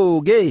 Yebo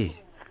ke.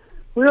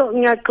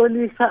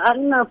 Ngiyaxolisa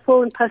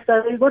angina-phone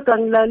Pastor Ray kodwa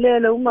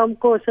ngilalela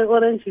uMamkhosi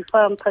Orange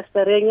Farm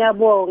Pastor Ray.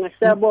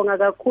 Siyabonga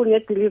kakhulu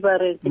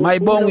nge-deliverance.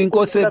 Mayibonga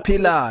inkosi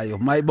ephilayo,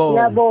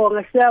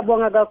 mayibonga.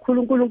 Siyabonga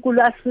kakhulu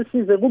uNkulunkulu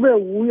asisize kube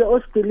wuye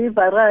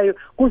osidiliverayo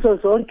kuzo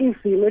zonke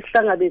izimo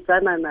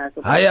esihlangabezana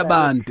nazo. Hayi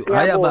abantu,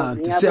 siyabonga.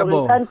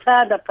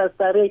 Ngiyabonga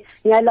Pastor Ray.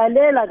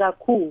 Ngiyalalela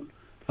kakhulu.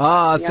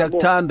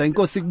 Siyakuthanda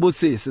inkosi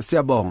ikubusise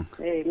siyabonga.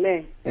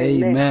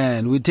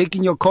 Amen. We're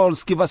taking your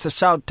calls. Give us a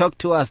shout. Talk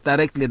to us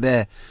directly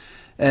there.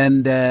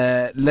 And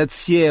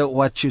let's hear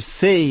what you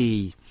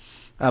say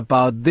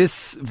about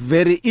this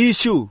very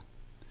issue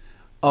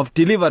of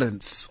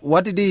deliverance.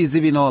 What it is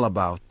even all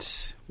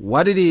about.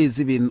 We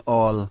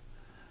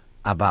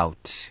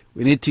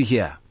need to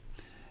hear.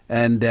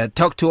 And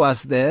talk to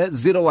us there.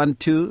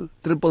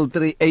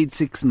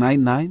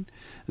 012-333-8699.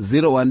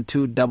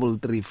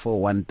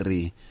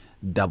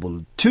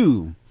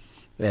 012-334-1322.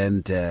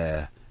 And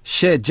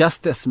share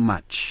just as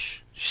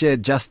much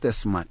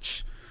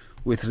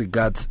with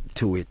regards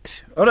to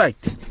it. All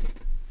right.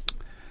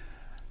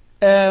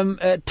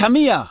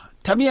 Tamia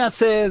Tamia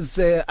says,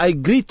 I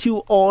greet you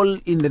all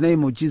in the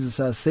name of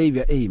Jesus our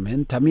Savior.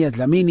 Amen. Tamia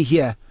Dlamini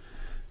here.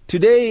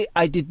 Today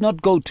I did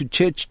not go to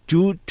church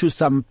due to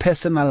some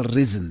personal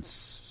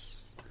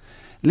reasons.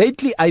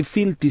 Lately I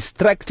feel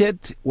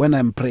distracted when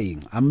I'm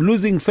praying. I'm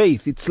losing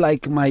faith. It's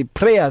like my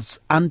prayers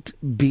aren't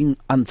being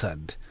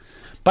answered.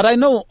 But I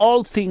know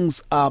all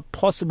things are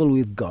possible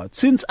with God.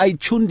 Since I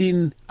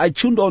tuned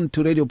on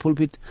to Radio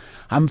Pulpit,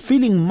 I'm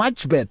feeling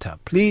much better.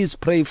 Please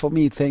pray for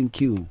me.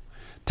 Thank you.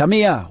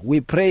 Tamia,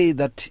 we pray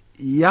that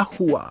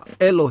Yahuwah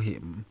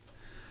Elohim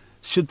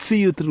should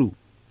see you through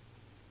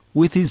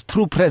with his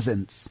true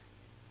presence,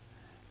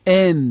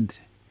 and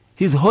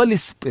his Holy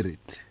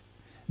Spirit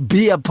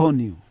be upon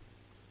you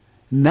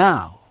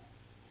now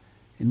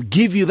and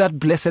give you that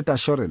blessed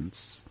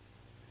assurance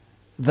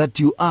that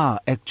you are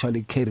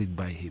actually carried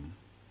by him.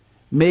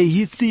 May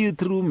he see you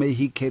through, may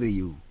he carry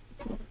you,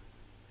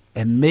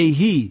 and may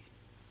he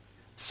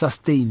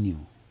sustain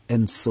you,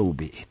 and so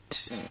be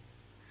it.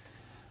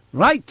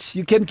 Right,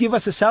 you can give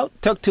us a shout.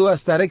 Talk to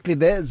us directly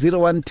there,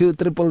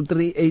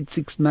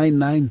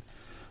 012-333-8699.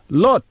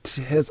 Lot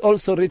has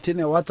also written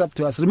a WhatsApp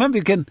to us. Remember,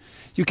 you can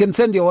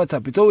send your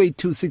WhatsApp. It's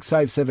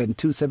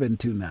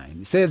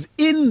 082-657-2729. It says,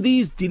 in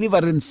these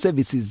deliverance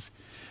services,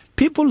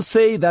 people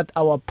say that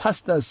our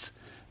pastors,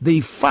 they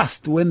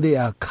fast when they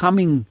are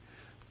coming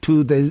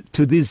to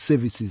these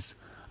services.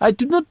 I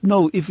do not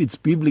know if it's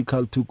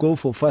biblical to go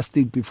for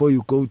fasting before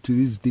you go to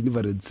these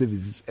deliverance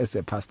services as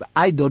a pastor.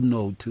 I don't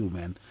know too,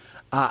 man.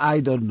 I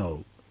don't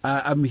know.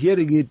 I'm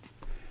hearing it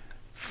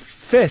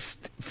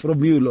first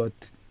from you, Lord.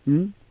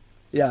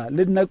 Yeah,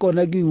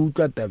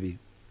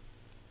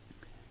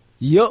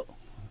 yo,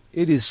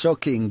 it is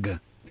shocking.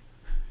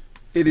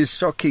 It is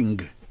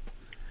shocking.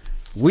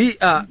 We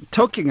are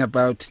talking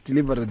about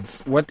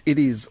deliverance, what it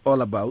is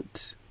all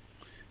about.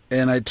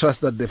 And I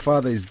trust that the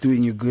Father is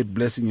doing you good,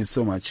 blessing you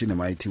so much in a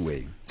mighty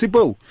way.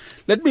 Sipo,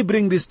 let me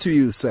bring this to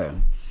you, sir.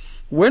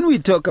 When we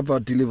talk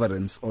about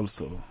deliverance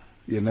also,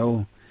 we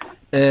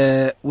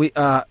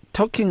are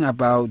talking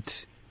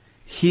about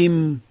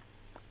him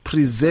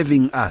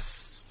preserving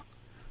us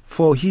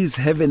for his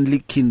heavenly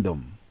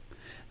kingdom.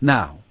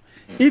 Now,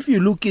 if you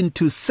look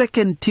into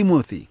 2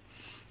 Timothy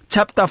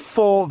chapter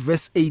 4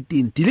 verse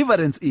 18,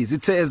 deliverance is,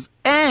 it says,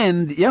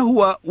 and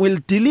Yahuwah will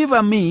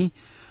deliver me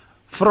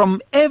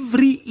from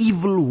every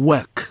evil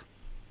work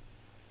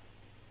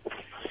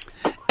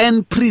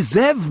and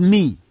preserve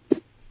me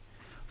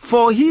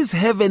for his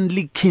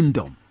heavenly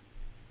kingdom.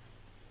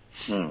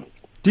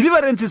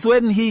 Deliverance is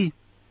when he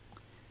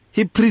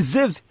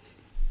preserves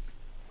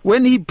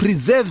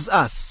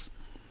us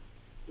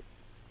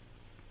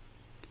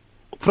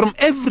from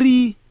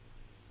every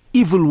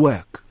evil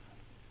work,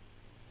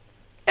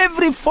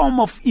 every form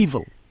of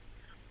evil,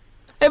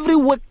 every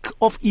work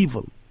of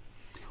evil.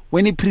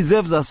 When he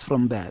preserves us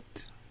from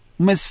that,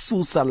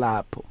 mesusa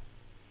lapho,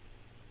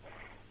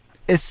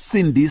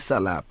 esindisa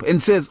lapho, and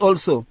says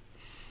also,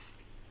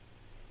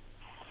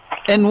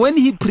 and when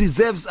he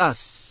preserves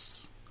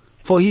us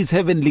for his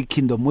heavenly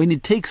kingdom, when he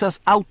takes us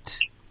out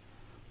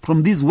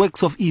from these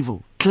works of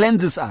evil,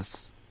 cleanses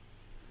us,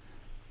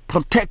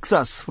 protects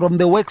us from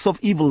the works of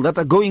evil that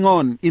are going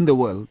on in the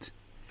world,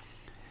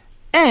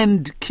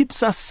 and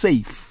keeps us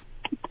safe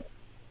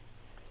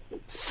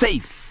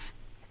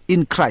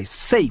in Christ,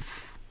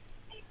 safe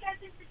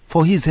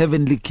for his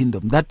heavenly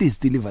kingdom. That is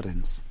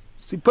deliverance.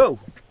 Sipo.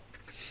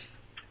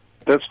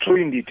 That's true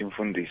indeed,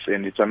 Mfundisi,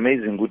 and it's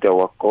amazing with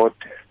our God.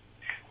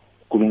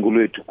 You remind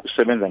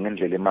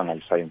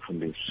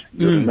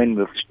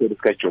me of the story of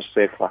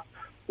Joseph,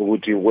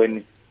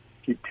 when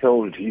he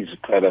told his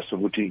brothers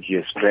he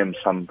has dreamed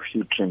some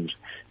few dreams,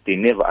 they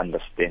never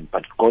understand,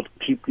 but God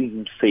keeping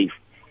him safe.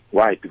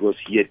 Why? Because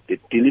he had the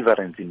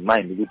deliverance in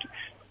mind.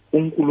 So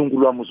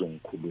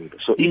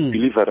if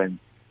deliverance,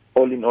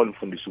 all in all,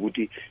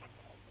 Mfundisi,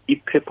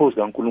 it purpose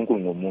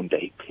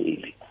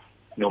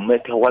no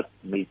matter what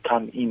may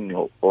come in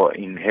or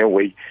in her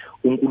way,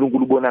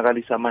 uNkulunkulu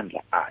bonakalisa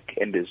amandla akhe,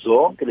 and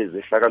zonke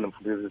lezi zehlakalo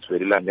mfundisi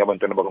sivelelana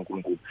abantwana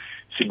bakaNkulunkulu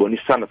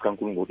sibonisana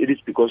kaNkulunkulu. It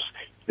is because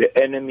the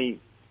enemy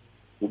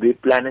will be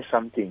planning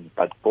something,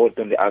 but God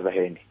on the other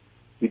hand,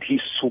 with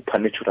his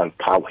supernatural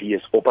power, he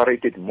has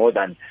operated more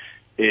than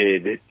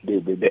the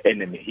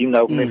enemy.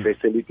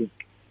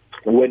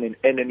 When an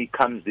enemy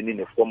comes in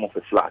a form of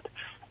a flood,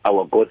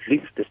 our God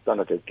lifts the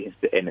standard against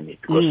the enemy,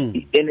 because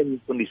the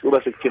enemy is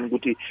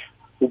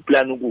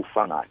uplan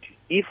ukufa ngathi.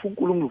 If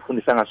uNkulunkulu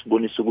ufundisa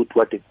ngasibonisa ukuthi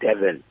what the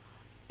devil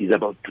is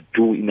about to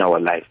do in our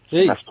life,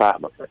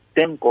 nasifaba.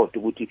 Thank God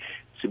ukuthi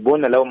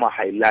sibona lawo ma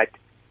highlight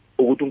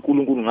ukuthi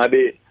uNkulunkulu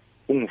ngabe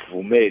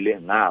ungivumele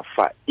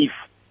ngafa if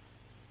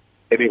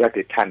ebekade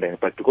ethanda,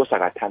 but because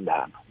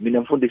akathandanga.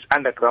 Mina mfundisi,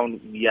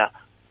 underground we are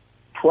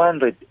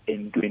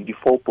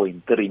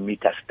 224.3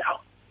 meters down.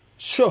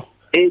 Sure.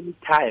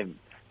 Anytime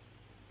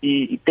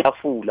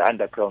Itafula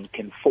underground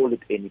can fall at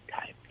any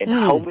time. And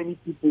how many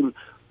people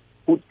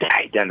who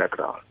died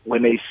underground?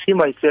 When I see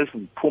myself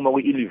in Puma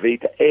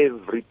elevator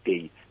every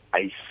day,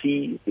 I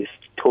see this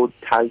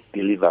total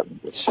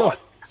deliverance. Sure.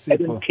 I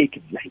don't take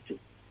it lightly.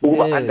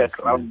 over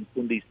underground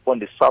on the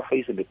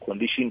surface, and the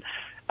condition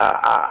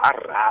are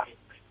rough,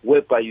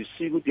 whereby you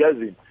see good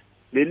yazin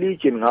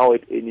religion now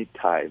at any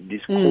time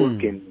this call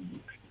can,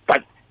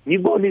 but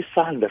ngibona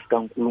isandla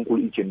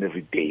sikaNkulunkulu each and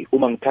every day.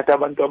 Uma ngithatha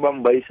abantu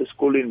abambayisa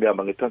esikoleni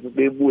ngihamba ngithatha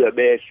bebuya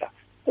behla,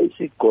 I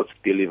see God's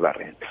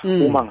deliverance.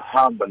 Uma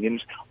ngihamba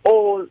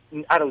all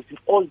in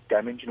all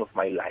dimension of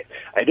my life.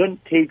 I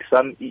don't take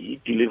some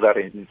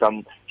deliverance in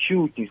some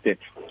huge instance.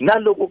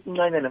 Naloko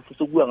okuncanyana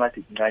mfisa ukuya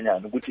ngathi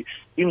kuncanyana ukuthi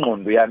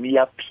ingqondo yami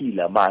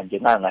iyaphila manje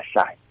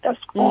ngangahlali.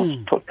 That's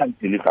God's total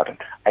deliverance.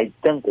 I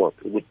thank God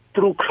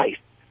through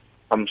Christ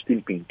I'm still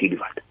being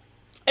delivered.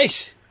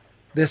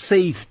 The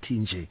safety,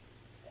 nje.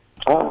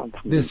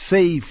 The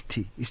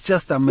safety. It's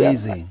just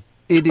amazing.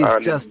 Yeah. It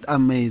is just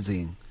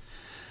amazing.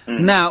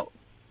 Now,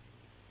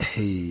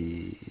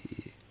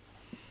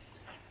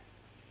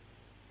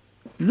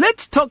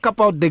 let's talk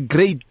about the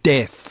great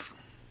death.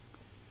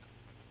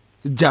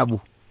 Jabu.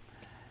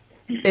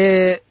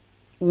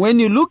 When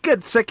you look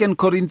at 2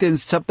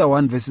 Corinthians chapter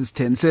 1 verses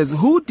 10, it says,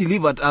 who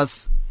delivered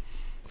us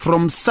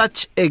from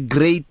such a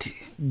great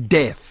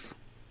death?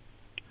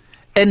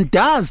 And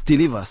does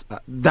deliver us,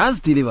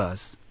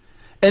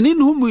 and in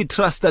whom we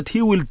trust that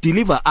he will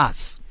deliver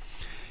us.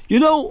 You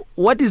know,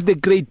 what is the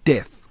great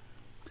death?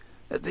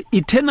 The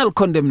eternal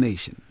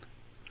condemnation,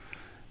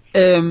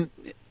 and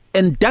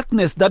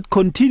darkness that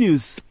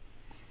continues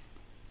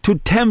to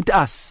tempt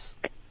us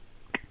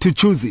to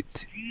choose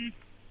it,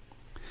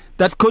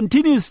 that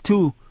continues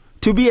to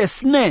be a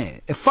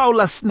snare, a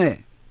fowler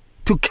snare,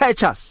 to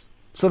catch us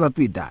so that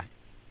we die.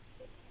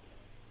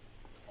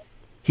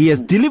 He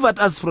has delivered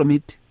us from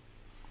it.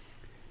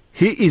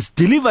 He is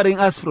delivering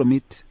us from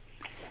it.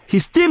 He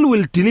still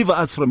will deliver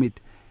us from it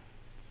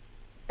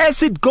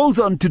as it goes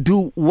on to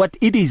do what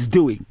it is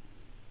doing.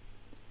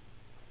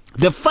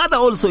 The Father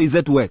also is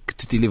at work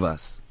to deliver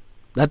us.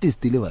 That is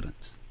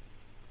deliverance.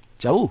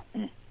 Chau.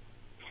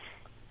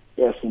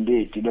 Yes,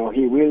 indeed. You know,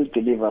 he will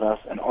deliver us,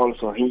 and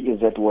also he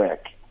is at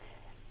work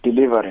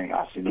delivering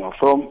us, you know,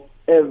 from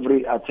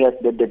every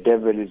attack that the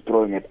devil is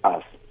throwing at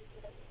us.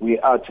 We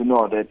are to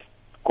know that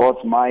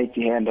God's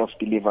mighty hand of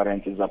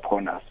deliverance is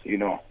upon us, you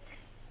know.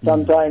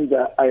 Sometimes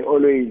I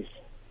always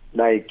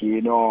discern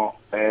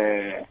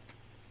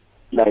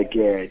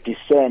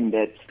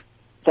that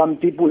some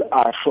people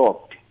are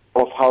shocked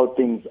of how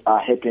things are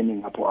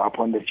happening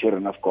upon the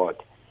children of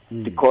God,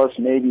 because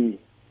maybe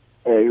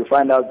you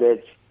find out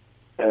that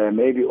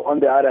maybe on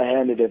the other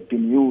hand it has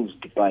been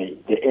used by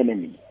the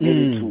enemy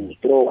maybe to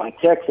throw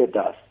attacks at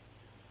us,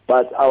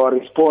 but our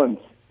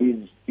response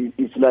is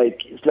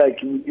like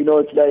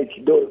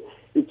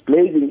it's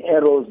blazing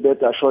arrows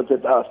that are shot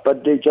at us,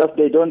 but they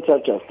don't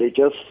touch us. They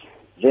just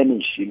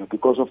vanish, you know,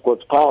 because of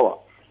God's power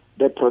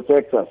that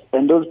protects us.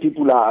 And those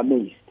people are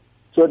amazed.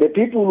 So the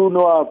people who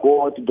know our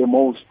God the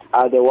most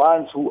are the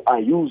ones who are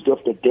used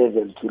of the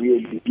devil to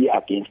really be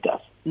against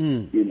us.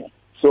 You know.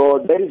 So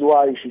that is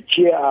why you should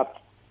cheer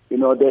up. You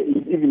know, there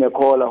is even a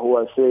caller who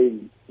was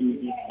saying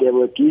they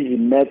were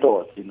giving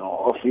methods, you know,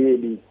 of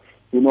really,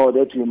 you know,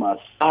 that we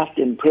must fast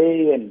and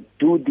pray and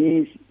do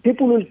this.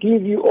 People will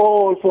give you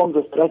all forms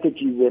of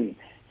strategies and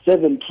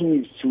 7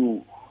 keys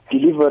to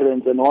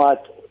deliverance and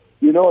what.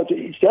 You know,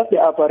 it's just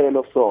the apparel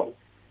of Saul,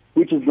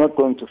 which is not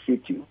going to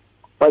fit you.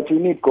 But you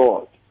need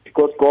God,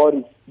 because God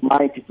is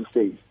mighty to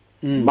save,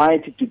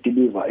 mighty to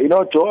deliver. You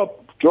know, Job,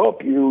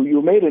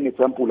 you made an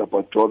example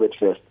about Job at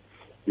first,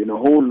 you know,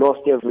 who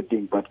lost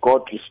everything, but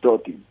God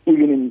restored him.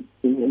 Even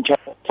in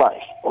chapter 5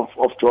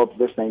 of Job,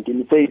 verse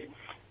 19, it says,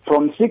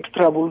 from 6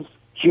 troubles,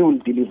 he will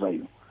deliver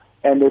you.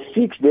 And the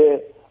 6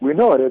 there, we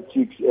know that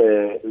 6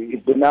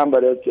 is the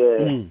number that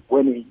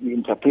when we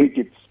interpret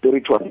it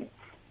spiritually,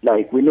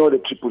 like we know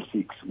the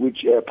 666,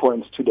 which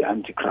points to the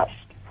Antichrist,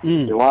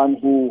 the one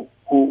who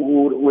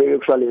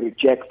actually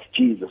rejects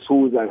Jesus,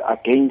 who is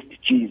against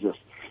Jesus.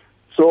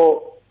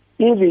 So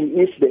even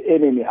if the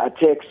enemy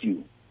attacks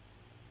you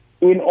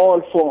in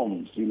all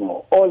forms, you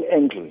know, all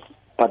angles,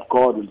 but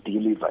God will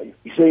deliver you.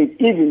 He says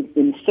even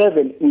in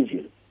 7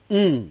 evil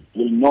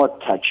will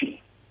not touch you.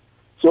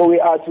 So we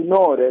are to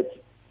know that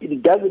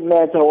it doesn't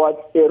matter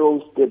what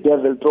arrows the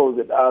devil throws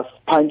at us,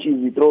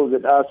 punches he throws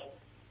at us,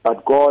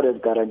 but God has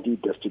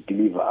guaranteed us to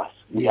deliver us.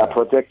 We are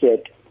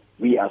protected.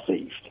 We are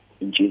saved.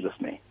 In Jesus'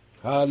 name.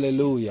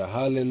 Hallelujah,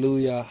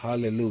 hallelujah,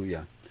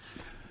 hallelujah.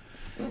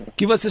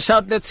 Give us a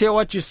shout. Let's hear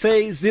what you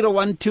say.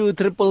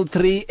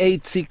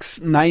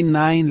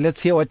 012-333-8699.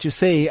 Let's hear what you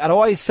say.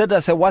 Otherwise, send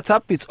us a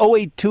WhatsApp. It's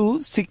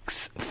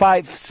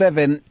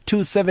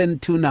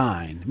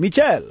 082-657-2729.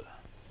 Michelle.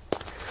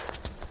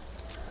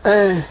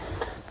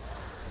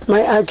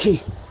 My Aki,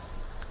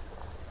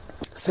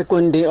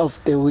 second day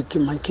of the week,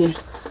 Maki.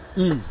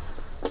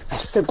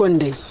 Second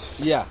day.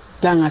 Yeah.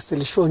 Langa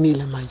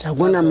selishonile manje.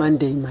 Akuna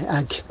Monday, my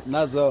Aki.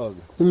 Nazog.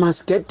 You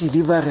must get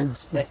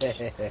deliverance.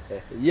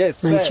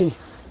 Yes, Maki.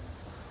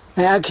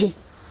 My Aki,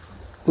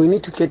 we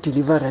need to get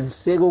deliverance.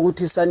 Seko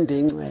ukuthi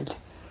Sunday ngcwele.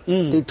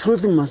 The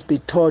truth must be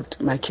taught,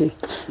 Maki.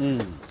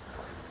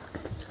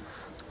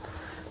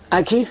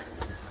 Aki.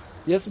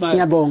 Yes, ma'am.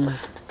 Ngiyabonga.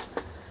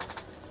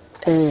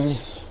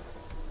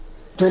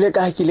 jole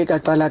ka ke le ka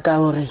qala ka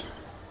hore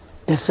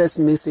the first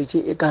message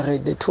e ka re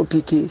the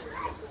topic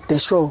the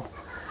show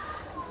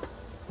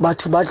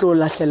batho ba tlo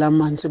lahlela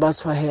mantswe ba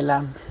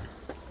tshwahelang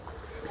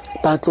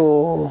ba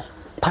tlo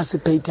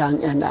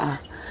participating and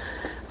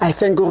I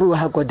think uru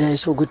ha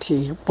kodesho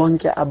ukuthi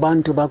bonke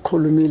abantu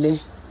bakhulumile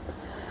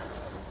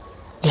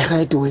the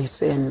right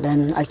ways, and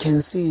then I can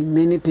see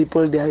many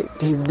people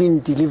they've been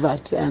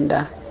delivered and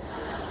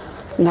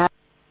now.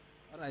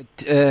 All right,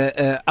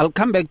 I'll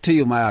come back to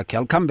you, Mayaki.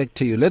 I'll come back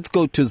to you. Let's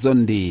go to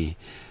Zondi.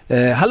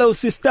 Hello,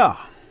 sister.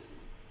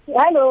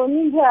 Hello,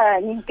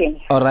 Ninja.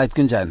 All right,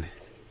 Kunjani.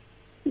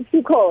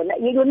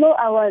 You know,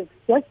 I was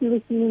just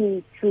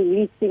listening to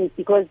these things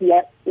because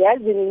so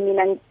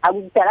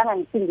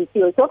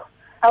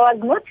I was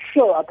not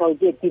sure about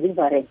the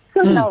deliverance.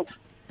 So now,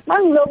 I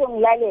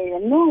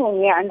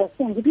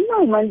understand.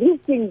 No, man, these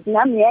things,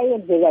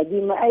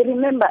 I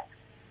remember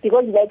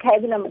because like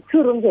having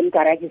 2 rooms in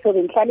garage, so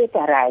in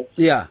garage.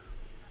 Yeah.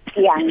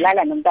 Yeah, I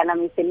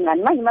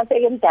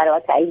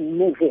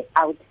move it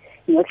out,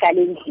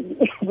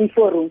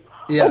 before room.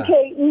 Yeah.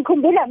 Okay,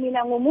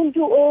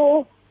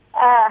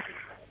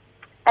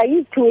 I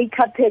used to wake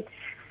up at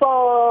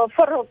 4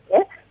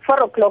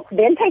 o'clock,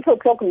 then 5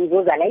 o'clock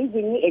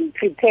and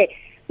prepare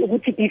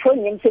before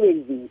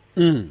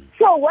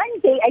So one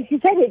day I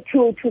decided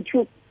to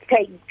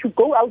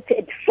go out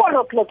at 4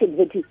 o'clock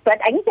exactly, but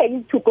I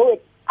used to go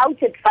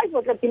out at 5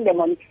 o'clock in the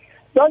morning.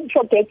 Don't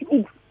forget,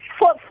 it's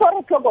 4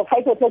 o'clock or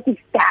 5 o'clock,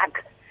 it's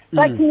dark.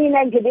 But me and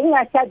I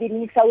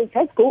would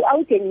just go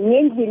out and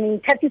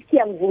mainly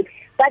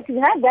but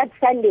now that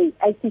Sunday,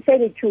 I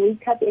decided to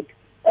wake up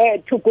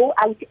to go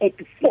out at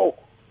 4.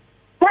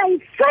 By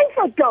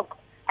 5 o'clock,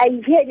 I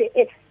heard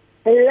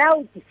a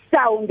loud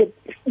sound.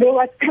 There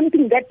was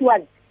something that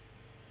was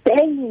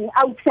banging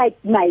outside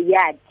my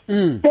yard.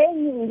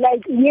 Banging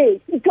like,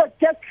 yes, it was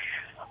just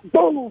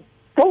boom,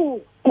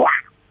 boom,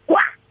 quack,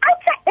 quack.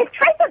 Outside at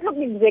 5 o'clock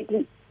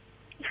exactly.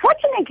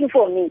 Fortunately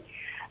for me,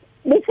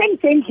 the same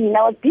thing, I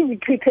was busy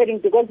preparing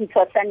because it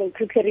was Sunday,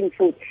 preparing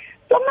food.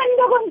 So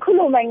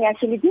no man,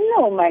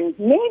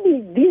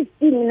 maybe this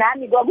thing now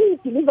is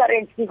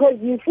deliverance because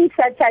you see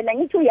such a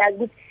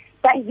language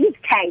by this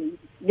time.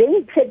 They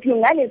will set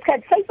you at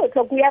 5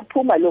 o'clock we are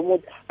Puma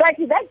Lomot. But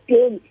that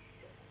day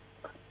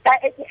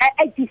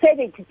I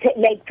decided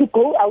to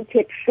go out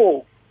at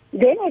 4.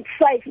 Then at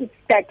 5 it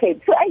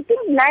started. So I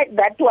think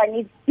that one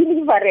is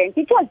deliverance.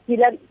 It was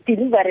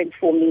deliverance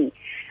for me.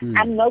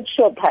 I'm not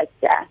sure,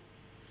 Pastor.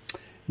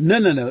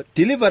 No.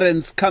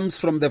 Deliverance comes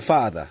from the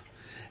Father.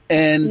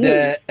 And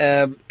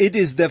it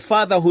is the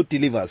Father who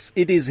delivers.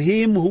 It is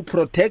Him who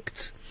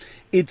protects.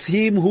 It's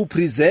Him who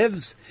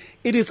preserves.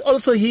 It is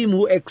also Him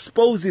who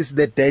exposes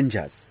the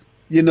dangers,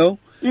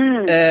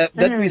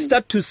 that we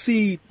start to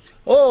see,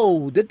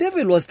 the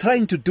devil was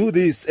trying to do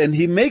this, and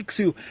he makes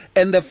you,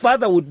 and the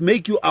Father would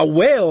make you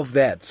aware of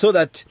that so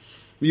that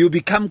you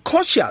become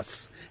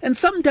cautious. And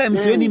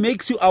sometimes when He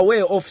makes you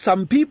aware of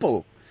some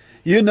people,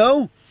 and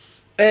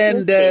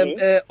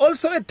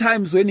also at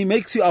times when He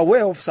makes you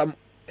aware of some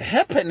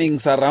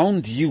happenings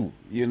around you,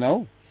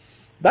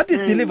 that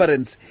is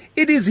deliverance.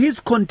 It is His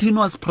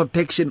continuous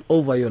protection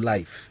over your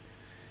life.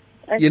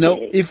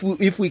 Okay.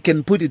 If we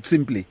can put it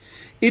simply,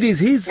 it is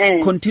His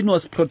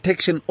continuous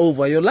protection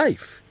over your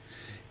life.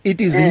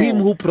 It is Him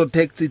who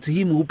protects, it's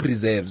Him who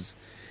preserves.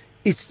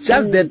 It's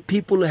just that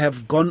people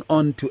have gone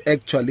on to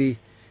actually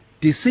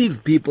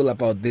deceive people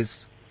about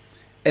this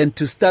and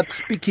to start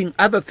speaking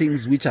other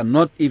things which are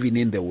not even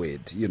in the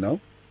word,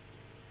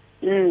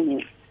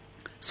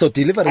 So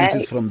deliverance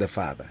is from the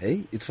Father, eh?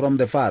 It's from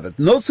the Father.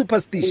 No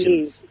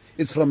superstitions.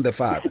 It's from the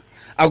Father.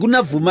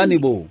 Aguna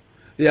vumanibo.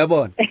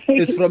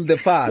 It's from the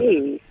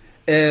Father.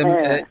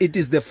 It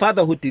is the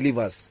Father who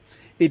delivers.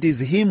 It is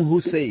Him who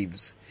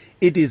saves.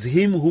 It is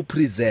Him who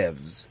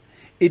preserves.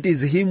 It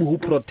is Him who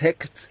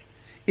protects.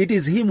 It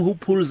is Him who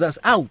pulls us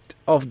out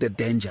of the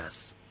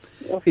dangers.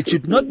 It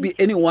should not be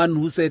anyone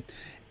who said,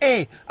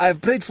 "Hey, I've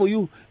prayed for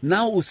you.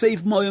 Now we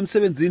save Moyam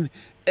 17.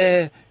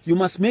 You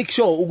must make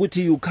sure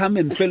ukuthi you come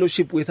and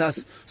fellowship with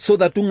us so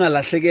that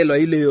ungalahlekelwa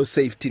ileyo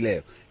safety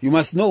leyo." You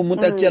must know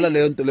umuntu akutshela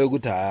leyo nto leyo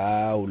ukuthi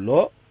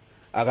lo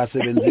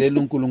akasebenzeli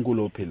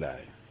uNkulunkulu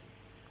ophilayo.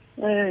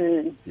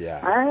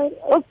 Yeah.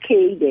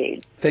 Okay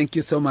then. Thank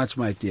you so much,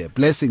 my dear.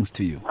 Blessings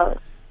to you.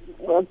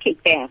 Okay,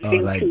 thanks.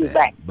 All right,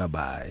 then.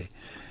 Bye-bye.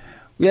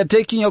 We are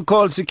taking your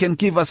calls. You can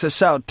give us a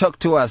shout. Talk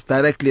to us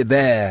directly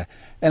there.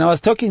 And I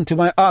was talking to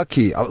my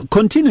Archie. I'll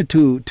continue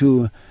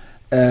to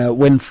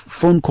when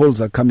phone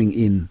calls are coming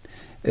in,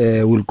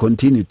 we'll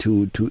continue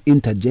to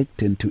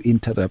interject and to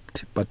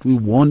interrupt, but we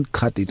won't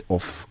cut it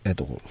off at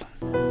all.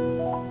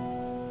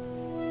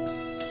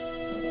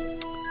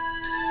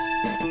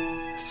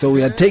 So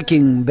we are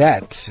taking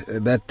that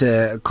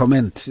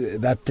comment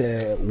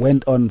that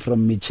went on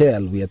from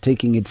Michelle. We are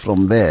taking it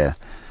from there.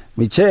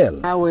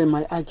 Michelle. Awe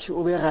my Archie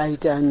ube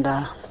right and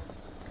last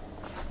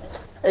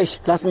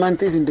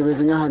month izinto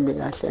bezingahambi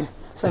kahle.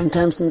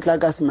 Sometimes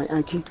ngihlakasi my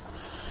Archie.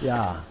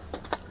 Yeah.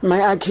 My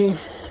Archie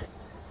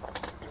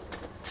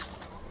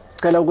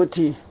cala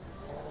ukuthi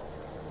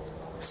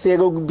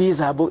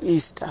sekubiza abo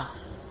Easter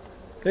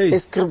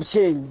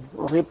escripture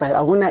urepa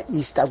akuna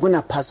Easter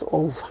akuna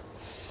Passover.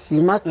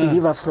 We must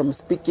deliver from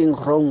speaking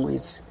wrong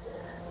words.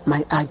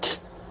 My aki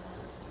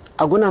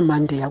akuna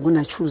Monday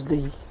akuna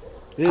Tuesday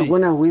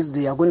akuna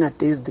Wednesday akuna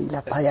Thursday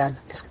laphayana.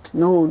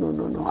 No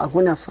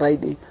akuna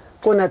Friday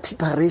kona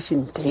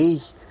preparation day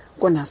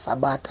kona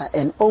Sabbath,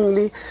 and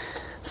only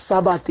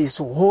Sabbath is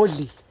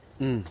holy.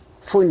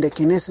 For in the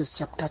Genesis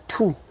chapter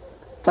 2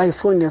 by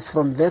phone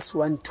from verse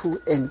 1,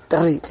 2 and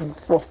 3 and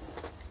 4.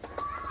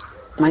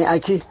 My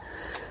aki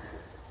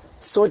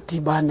so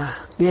tibana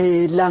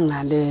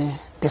ngelanga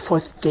the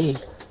fourth day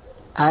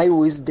I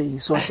Wednesday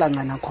so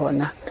hlangana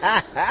khona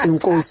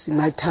inkosi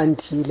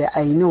mathandile.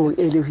 I know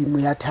Elohim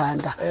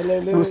uyathanda.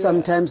 No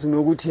sometimes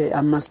nokuthi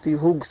I must be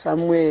hooked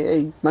somewhere.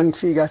 Hey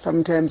mangifika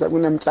sometimes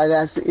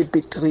akunamhlakasi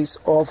batteries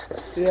off.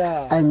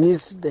 I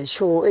miss the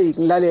show. Hey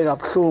ngilale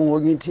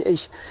kabuhlungu ngithi hey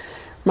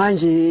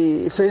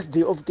manje first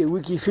day of the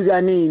week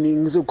ifika nini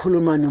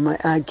ngizokhuluma noma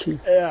akhi.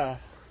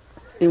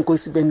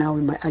 Inkosi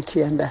benawe my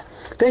akhi, and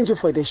thank you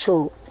for the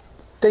show.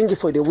 Thank you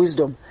for the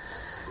wisdom.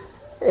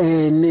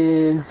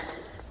 And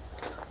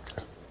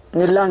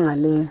ngelanga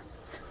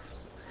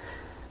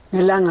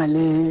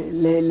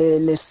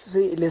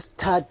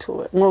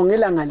lesithathu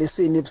ngelanga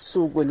lesine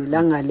ebusuku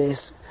nelanga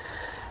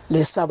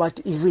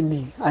leSabbath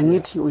evening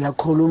angithi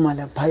uyakhuluma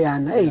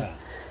laphayana. Hey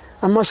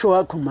amasho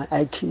wakho my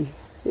akhi,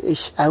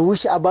 I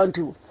wish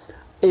abantu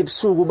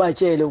ebusuku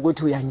batshele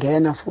ukuthi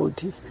uyangena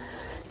futhi.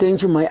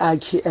 Thank you my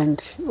akhi, and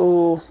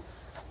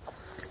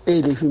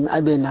Elohim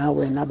abe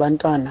nawe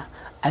nabantwana.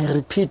 I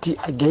repeat it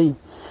again.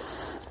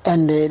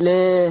 And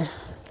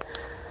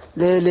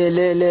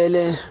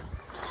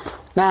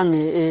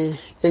nange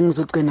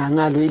engizogcina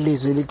ngalo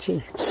ilizwe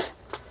lithi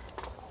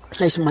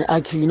my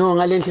akhi, you know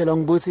ngale ndlela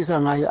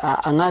ngibusisa ngayo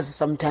angazi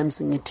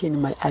sometimes ngithini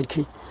my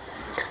akhi.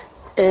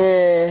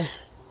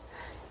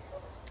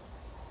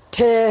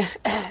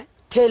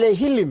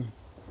 Telehilim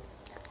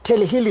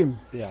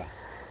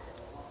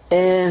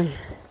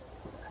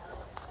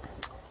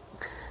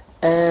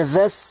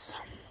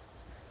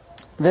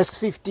verse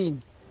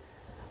 15.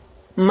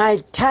 My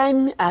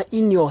time are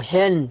in your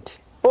hand.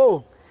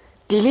 Oh,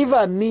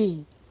 deliver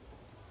me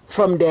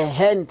from the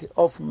hand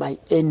of my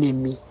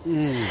enemy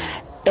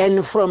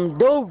and from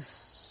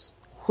those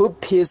who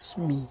pierce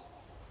me.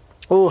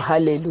 Oh,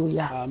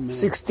 hallelujah. Amen.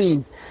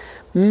 16.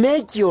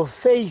 Make your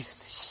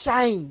face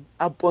shine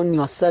upon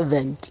your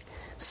servant.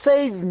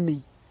 Save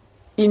me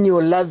in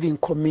your loving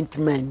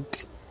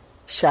commitment.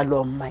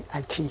 Shalom, my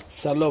Aki.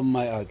 Shalom,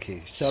 my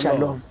Aki.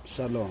 Shalom.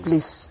 Shalom.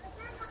 Please.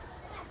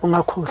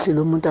 Ungakhohle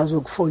lo muntu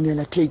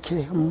azokufonela, take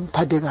care.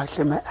 Mphathe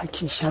kahle my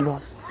Aki. Shalom.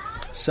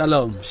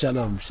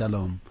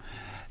 Shalom.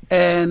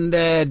 And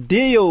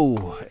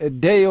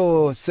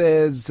Deo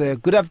says,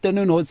 good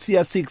afternoon,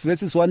 Hosea 6,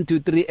 verses 1 to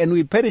 3. And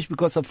we perish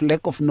because of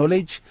lack of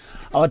knowledge.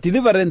 Our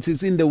deliverance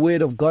is in the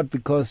word of God,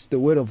 because the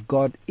word of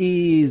God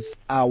is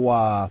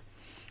our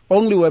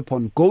only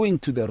weapon. Going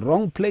to the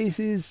wrong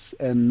places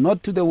and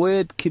not to the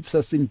word keeps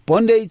us in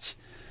bondage.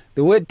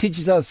 The word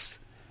teaches us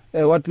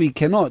what we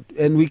cannot,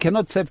 and we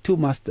cannot serve two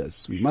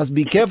masters. We must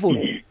be careful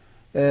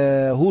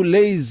who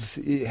lays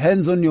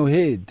hands on your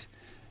head.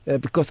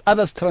 Because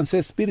others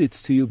transfer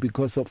spirits to you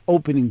because of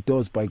opening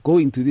doors by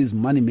going to these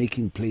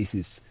money-making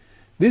places.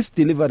 This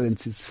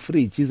deliverance is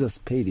free. Jesus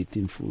paid it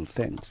in full.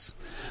 Thanks.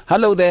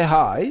 Hello there.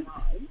 Hi.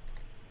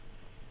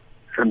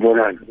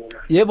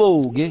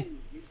 Yebo ke.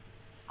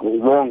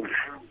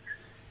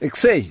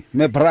 Eksay,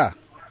 me bra.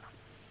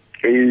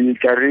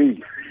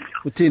 Kari.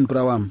 Uthini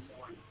bra wami?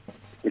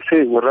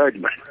 Eksay alright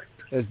man.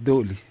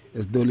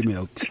 Esdoli me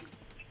out.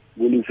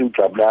 Bulisi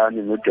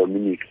uJabulani no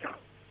Dominic.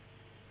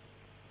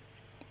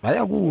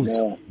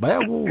 Bayakuzwa.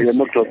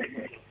 Yamadoda.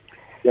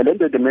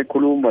 Yalento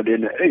demekhuluma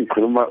lena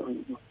engikhuluma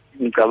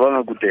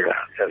ngicabanga kude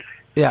kahle.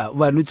 Yeah,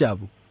 ubani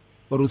uJabu?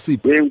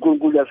 Orusipho.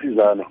 UNkulunkulu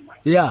yasizana.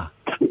 Yeah.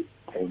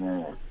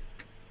 Amen.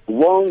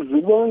 Bonzi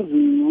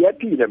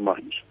uyaphila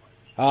manje.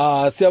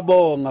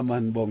 Siyabonga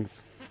man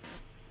Bongs.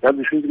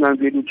 Yazi sithi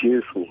ngangena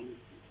uJesu.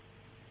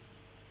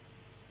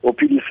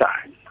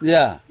 Ophilisayo.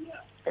 Yeah.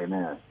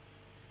 Amen.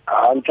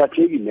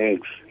 Angithatheki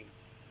next.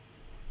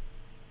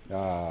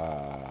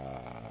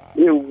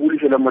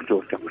 Ubulise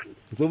lamadoda man.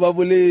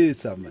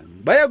 Ngizobabulisa man.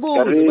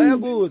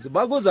 Bayakuzwa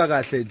bakuzwa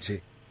kahle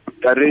nje.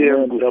 Kare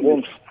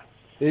ngiyabonga.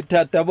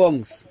 Ethatha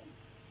bongs.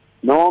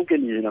 Nonke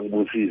nina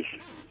ngibusisa.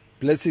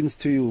 Blessings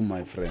to you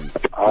my friend.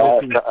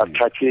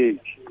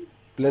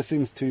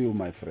 Blessings to you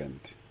my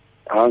friend.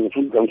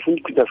 Ngifuna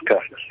ukuchitha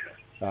isikhathi.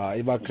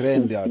 Iba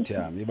grand out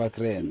yami, iba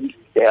grand.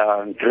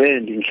 Yeah,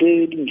 grand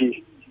ngihleli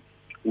nje.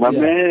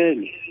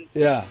 Mameli.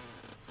 Yeah.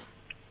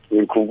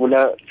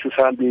 Ngikhumbula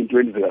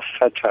 2020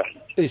 zikaSathane.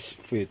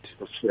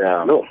 Mfethu.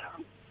 Yeah. No.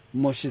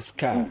 Moshe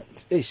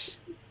isikhathi.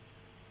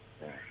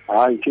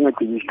 Inkinga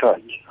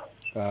isikhathi.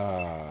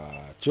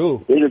 Joe.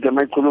 Yile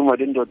demayikhuluma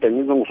le ndoda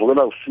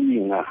ngizongivukela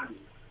usinga.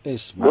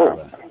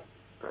 Mara.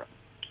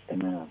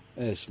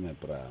 Me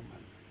bra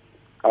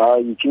man.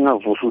 Inkinga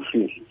vusa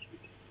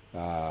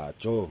usinga.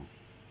 Joe.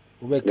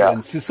 Ube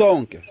grand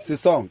sisonke.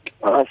 Sisonke.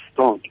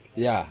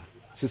 Yeah,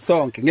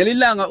 sisonke.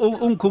 Ngelilanga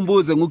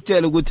ungikhumbuze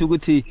ngikutshela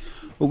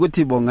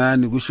ukuthi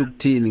bongani kusho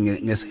ukuthini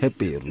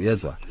ngesihebheru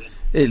yezwa.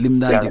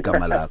 Limnandi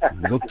igama lakho.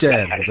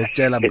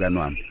 Ngizokutshela mngani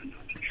wami.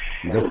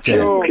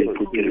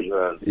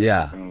 Ngizokutshela.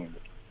 Yeah.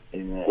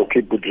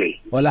 Okay, good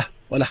day. Hola.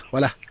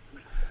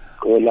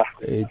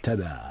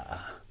 Tada.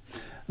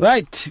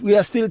 Right, we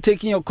are still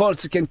taking your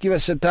calls. You can give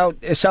us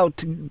a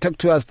shout, talk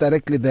to us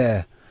directly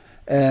there.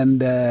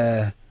 And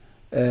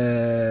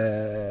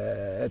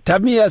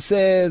Tamia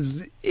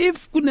says,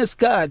 if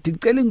kuneskati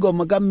ngicela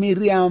ingoma ka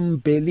Miriam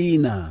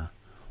Belina,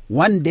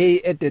 one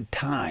day at a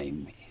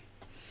time.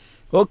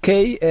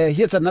 Okay,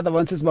 here's another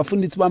one. Says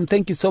Bafunditsi Bam,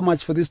 thank you so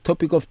much for this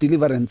topic of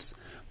deliverance.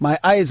 My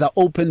eyes are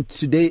opened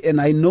today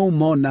and I know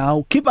more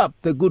now. Keep up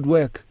the good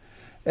work.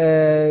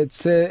 And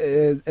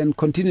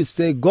continue to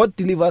say, God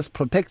delivers,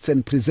 protects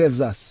and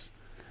preserves us.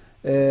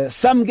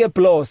 Sam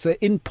Geplos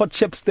in Port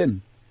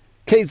Shepstone,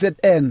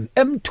 KZN,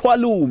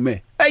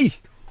 Mthwalume. Hey,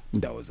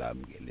 indawo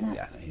zami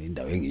ngelezana,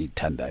 indawo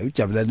engiyithandayo.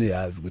 Ujabulani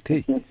yazi ukuthi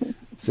hey,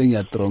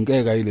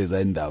 sengiyatronkeka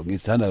ileza indawo,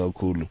 ngithanda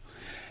kakhulu.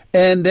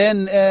 And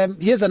then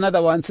here's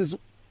another one. Says,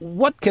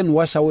 what can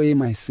wash away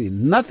my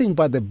sin? Nothing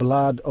but the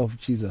blood of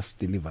Jesus'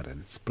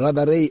 deliverance.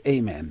 Brother Ray,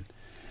 amen.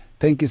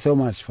 Thank you so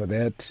much for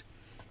that.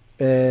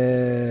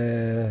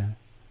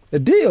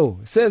 Dio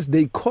says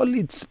they call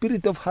it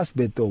spirit of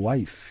husband or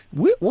wife.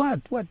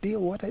 What Dio?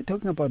 What are you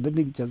talking about? Let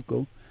me just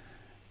go.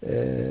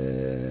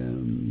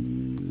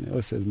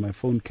 Says my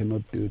phone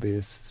cannot do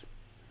this.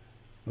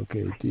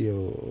 Okay,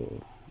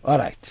 Dio. All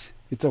right,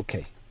 it's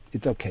okay.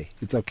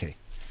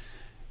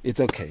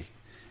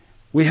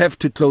 We have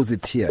to close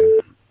it here.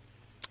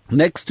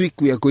 Next week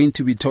we are going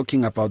to be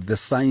talking about the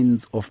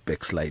signs of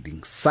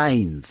backsliding.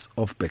 Signs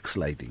of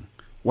backsliding.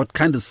 What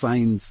kind of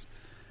signs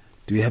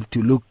do you have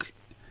to look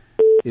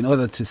in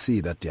order to see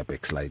that you are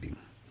backsliding?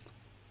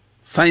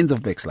 Signs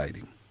of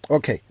backsliding.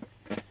 Okay.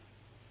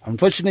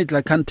 Unfortunately,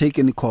 I can't take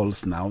any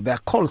calls now. There are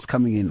calls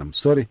coming in. I'm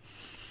sorry.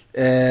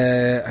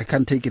 I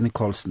can't take any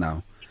calls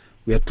now.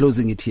 We are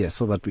closing it here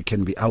so that we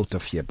can be out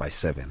of here by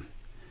 7.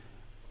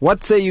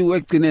 What say you,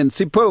 Ektinen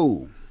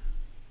Sipo?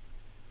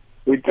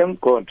 We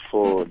thank God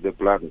for the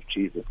blood of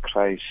Jesus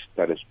Christ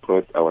that has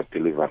brought our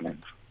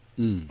deliverance.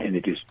 And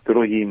it is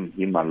through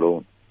him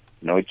alone.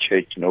 No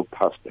church, no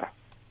pastor,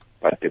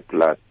 but the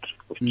blood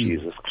of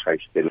Jesus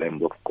Christ, the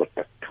Lamb of God,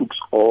 that took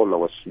all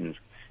our sins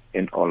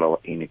and all our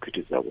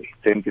iniquities away.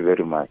 Thank you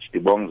very much.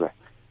 Dibonga,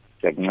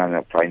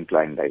 prime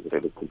line,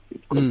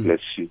 God bless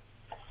you.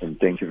 And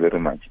thank you very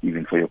much,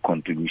 even for your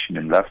contribution.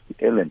 And last,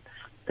 Ellen,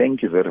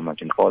 thank you very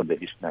much, and all the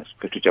listeners.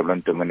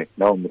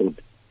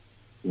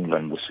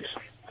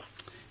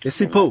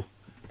 Esipo,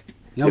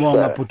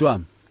 yabonga bhuti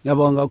wami,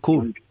 yabonga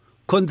kakhulu.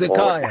 Khonze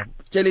ekhaya,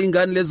 tshela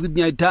ingane lezi ukuthi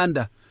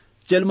ngiyayithanda.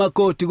 Tshela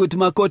makoti ukuthi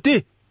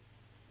makoti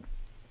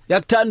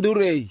yakuthanda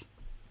uRay.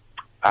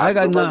 Hayi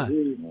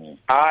kancane.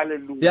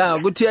 Hallelujah. Yeah,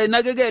 ukuthi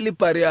uyayinakekela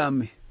ibhari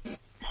yami.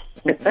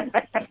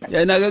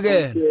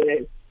 Uyayinakekela.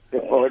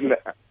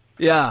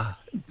 Yeah,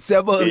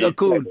 siyabonga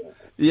kakhulu.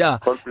 Yeah.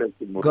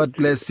 God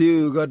bless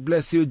you.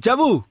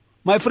 Jabu,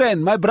 my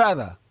friend, my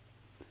brother.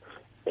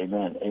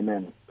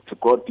 Amen. To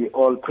God be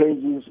all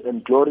praises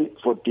and glory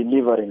for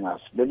delivering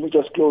us. Let me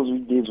just close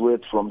with these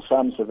words from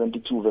Psalm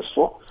 72 verse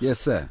 4.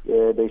 Yes, sir.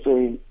 They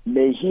say,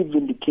 may he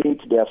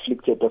vindicate the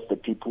afflicted of the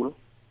people,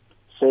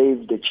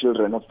 save the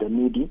children of the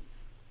needy,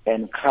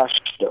 and crush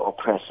the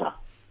oppressor.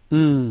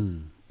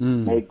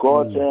 May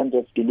God's hand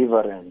of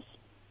deliverance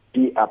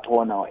be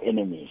upon our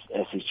enemies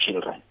as his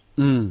children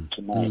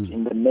tonight,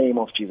 in the name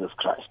of Jesus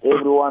Christ.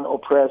 Everyone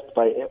oppressed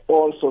by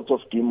all sorts of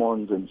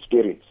demons and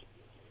spirits,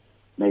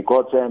 may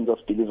God's hand of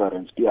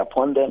deliverance be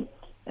upon them,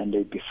 and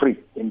they be free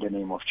in the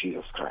name of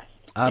Jesus Christ.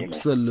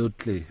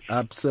 Absolutely.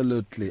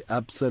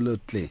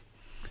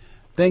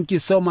 Thank you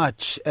so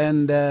much.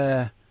 And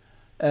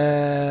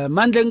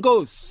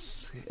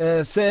Mandlengos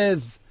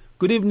says,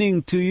 good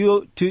evening to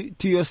you, to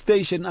your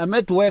station. I'm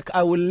at work.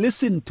 I will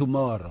listen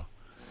tomorrow.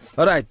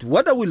 All right.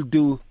 What I will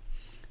do,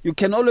 you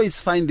can always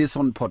find this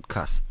on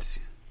podcast.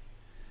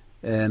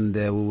 And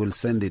we will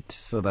send it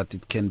so that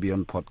it can be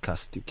on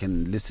podcast. You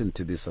can listen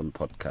to this on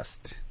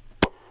podcast.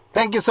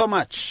 Thank you so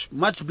much.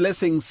 Much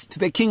blessings to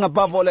the King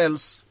above all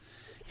else,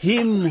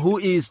 him who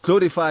is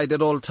glorified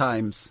at all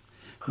times.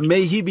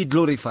 May he be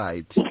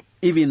glorified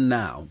even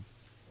now.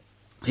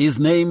 His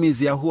name is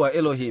Yahuwah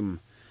Elohim,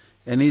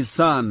 and his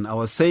Son,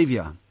 our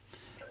Savior.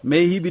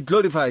 May he be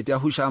glorified,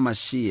 Yahushua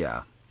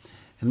Mashiach.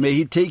 And may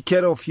he take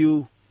care of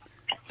you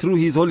through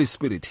his Holy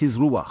Spirit, his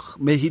Ruach.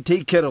 May he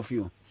take care of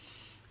you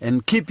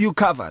and keep you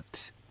covered.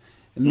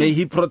 And may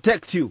he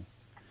protect you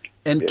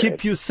and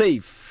keep you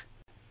safe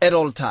at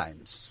all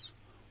times.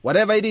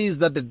 Whatever it is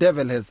that the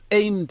devil has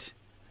aimed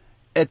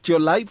at your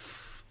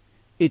life,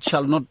 it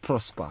shall not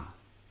prosper.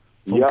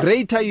 For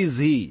greater is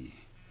he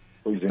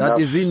that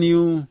is in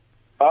you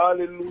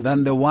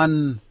than the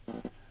one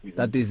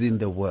that is in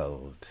the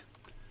world.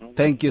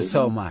 Thank you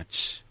so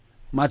much.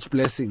 Much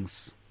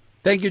blessings.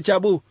 Thank you,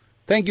 Chabu.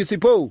 Thank you,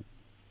 Sipo.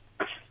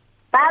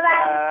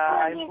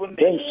 Bye-bye.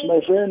 Thanks, my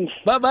friends.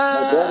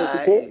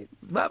 Bye-bye.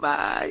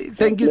 Bye-bye.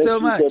 Thank you so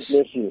much. God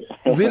bless you.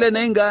 Zile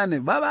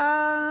nengane.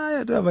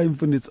 Bye-bye.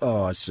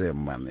 Oh,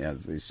 shame, man.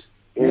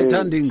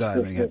 Ngiyatanda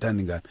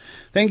ingane.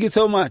 Thank you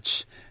so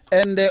much.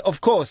 And of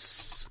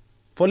course,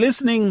 for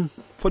listening,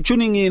 for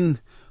tuning in,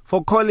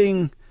 for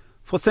calling,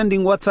 for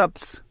sending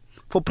WhatsApps,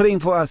 for praying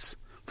for us,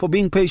 for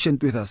being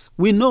patient with us.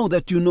 We know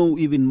that you know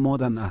even more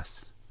than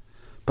us,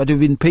 but you've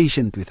been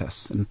patient with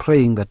us and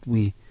praying that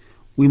we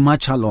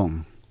march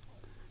along.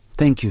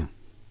 Thank you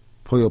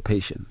for your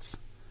patience.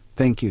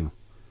 Thank you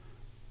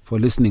for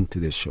listening to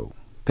this show.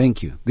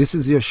 Thank you. This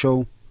is your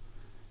show.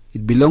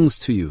 It belongs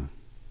to you.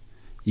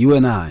 You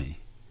and I,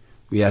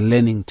 we are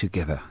learning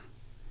together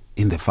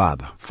in the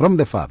Father, from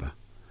the Father,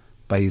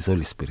 by His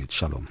Holy Spirit.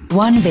 Shalom.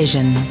 One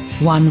vision,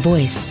 one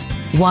voice,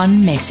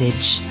 one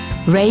message.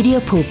 Radio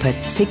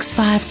Pulpit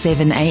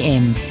 657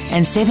 AM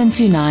and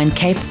 729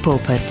 Cape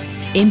Pulpit,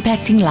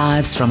 impacting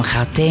lives from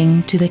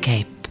Gauteng to the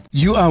Cape.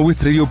 You are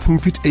with Radio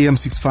Pulpit AM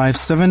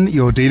 657,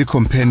 your daily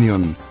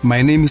companion.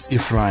 My name is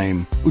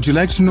Ephraim. Would you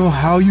like to know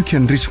how you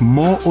can reach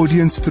more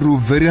audience through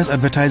various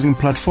advertising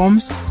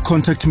platforms?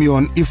 Contact me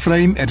on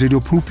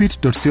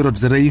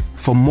ephraim@radiopulpit.co.za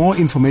for more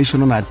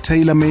information on our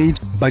tailor-made,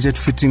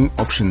 budget-fitting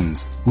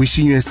options.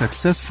 Wishing you a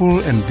successful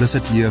and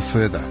blessed year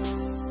further.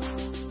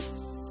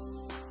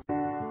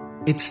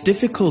 It's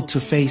difficult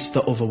to face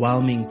the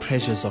overwhelming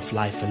pressures of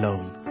life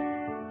alone.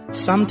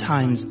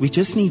 Sometimes we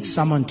just need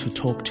someone to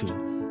talk to,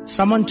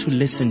 someone to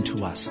listen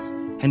to us.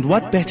 And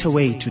what better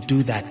way to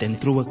do that than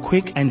through a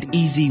quick and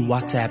easy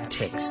WhatsApp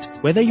text?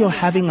 Whether you're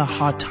having a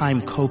hard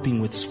time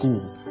coping with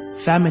school,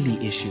 family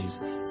issues,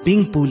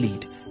 being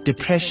bullied,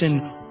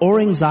 depression, or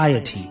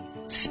anxiety,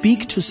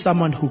 speak to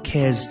someone who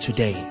cares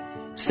today.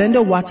 Send a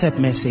WhatsApp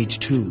message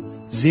to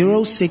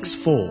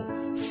 064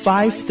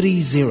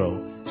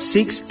 530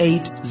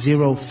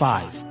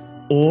 6805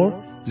 or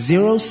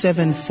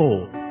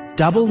 074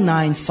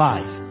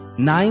 995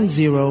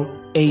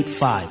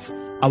 9085.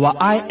 Our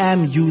I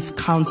Am Youth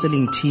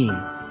Counseling team,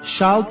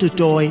 Charles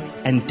Dudoy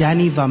and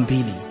Danny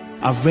Vambili,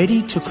 are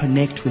ready to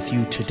connect with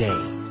you today.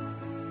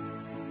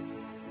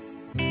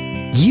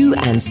 You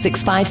and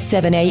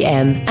 657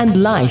 AM and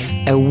life,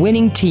 a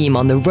winning team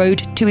on the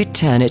road to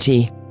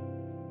eternity.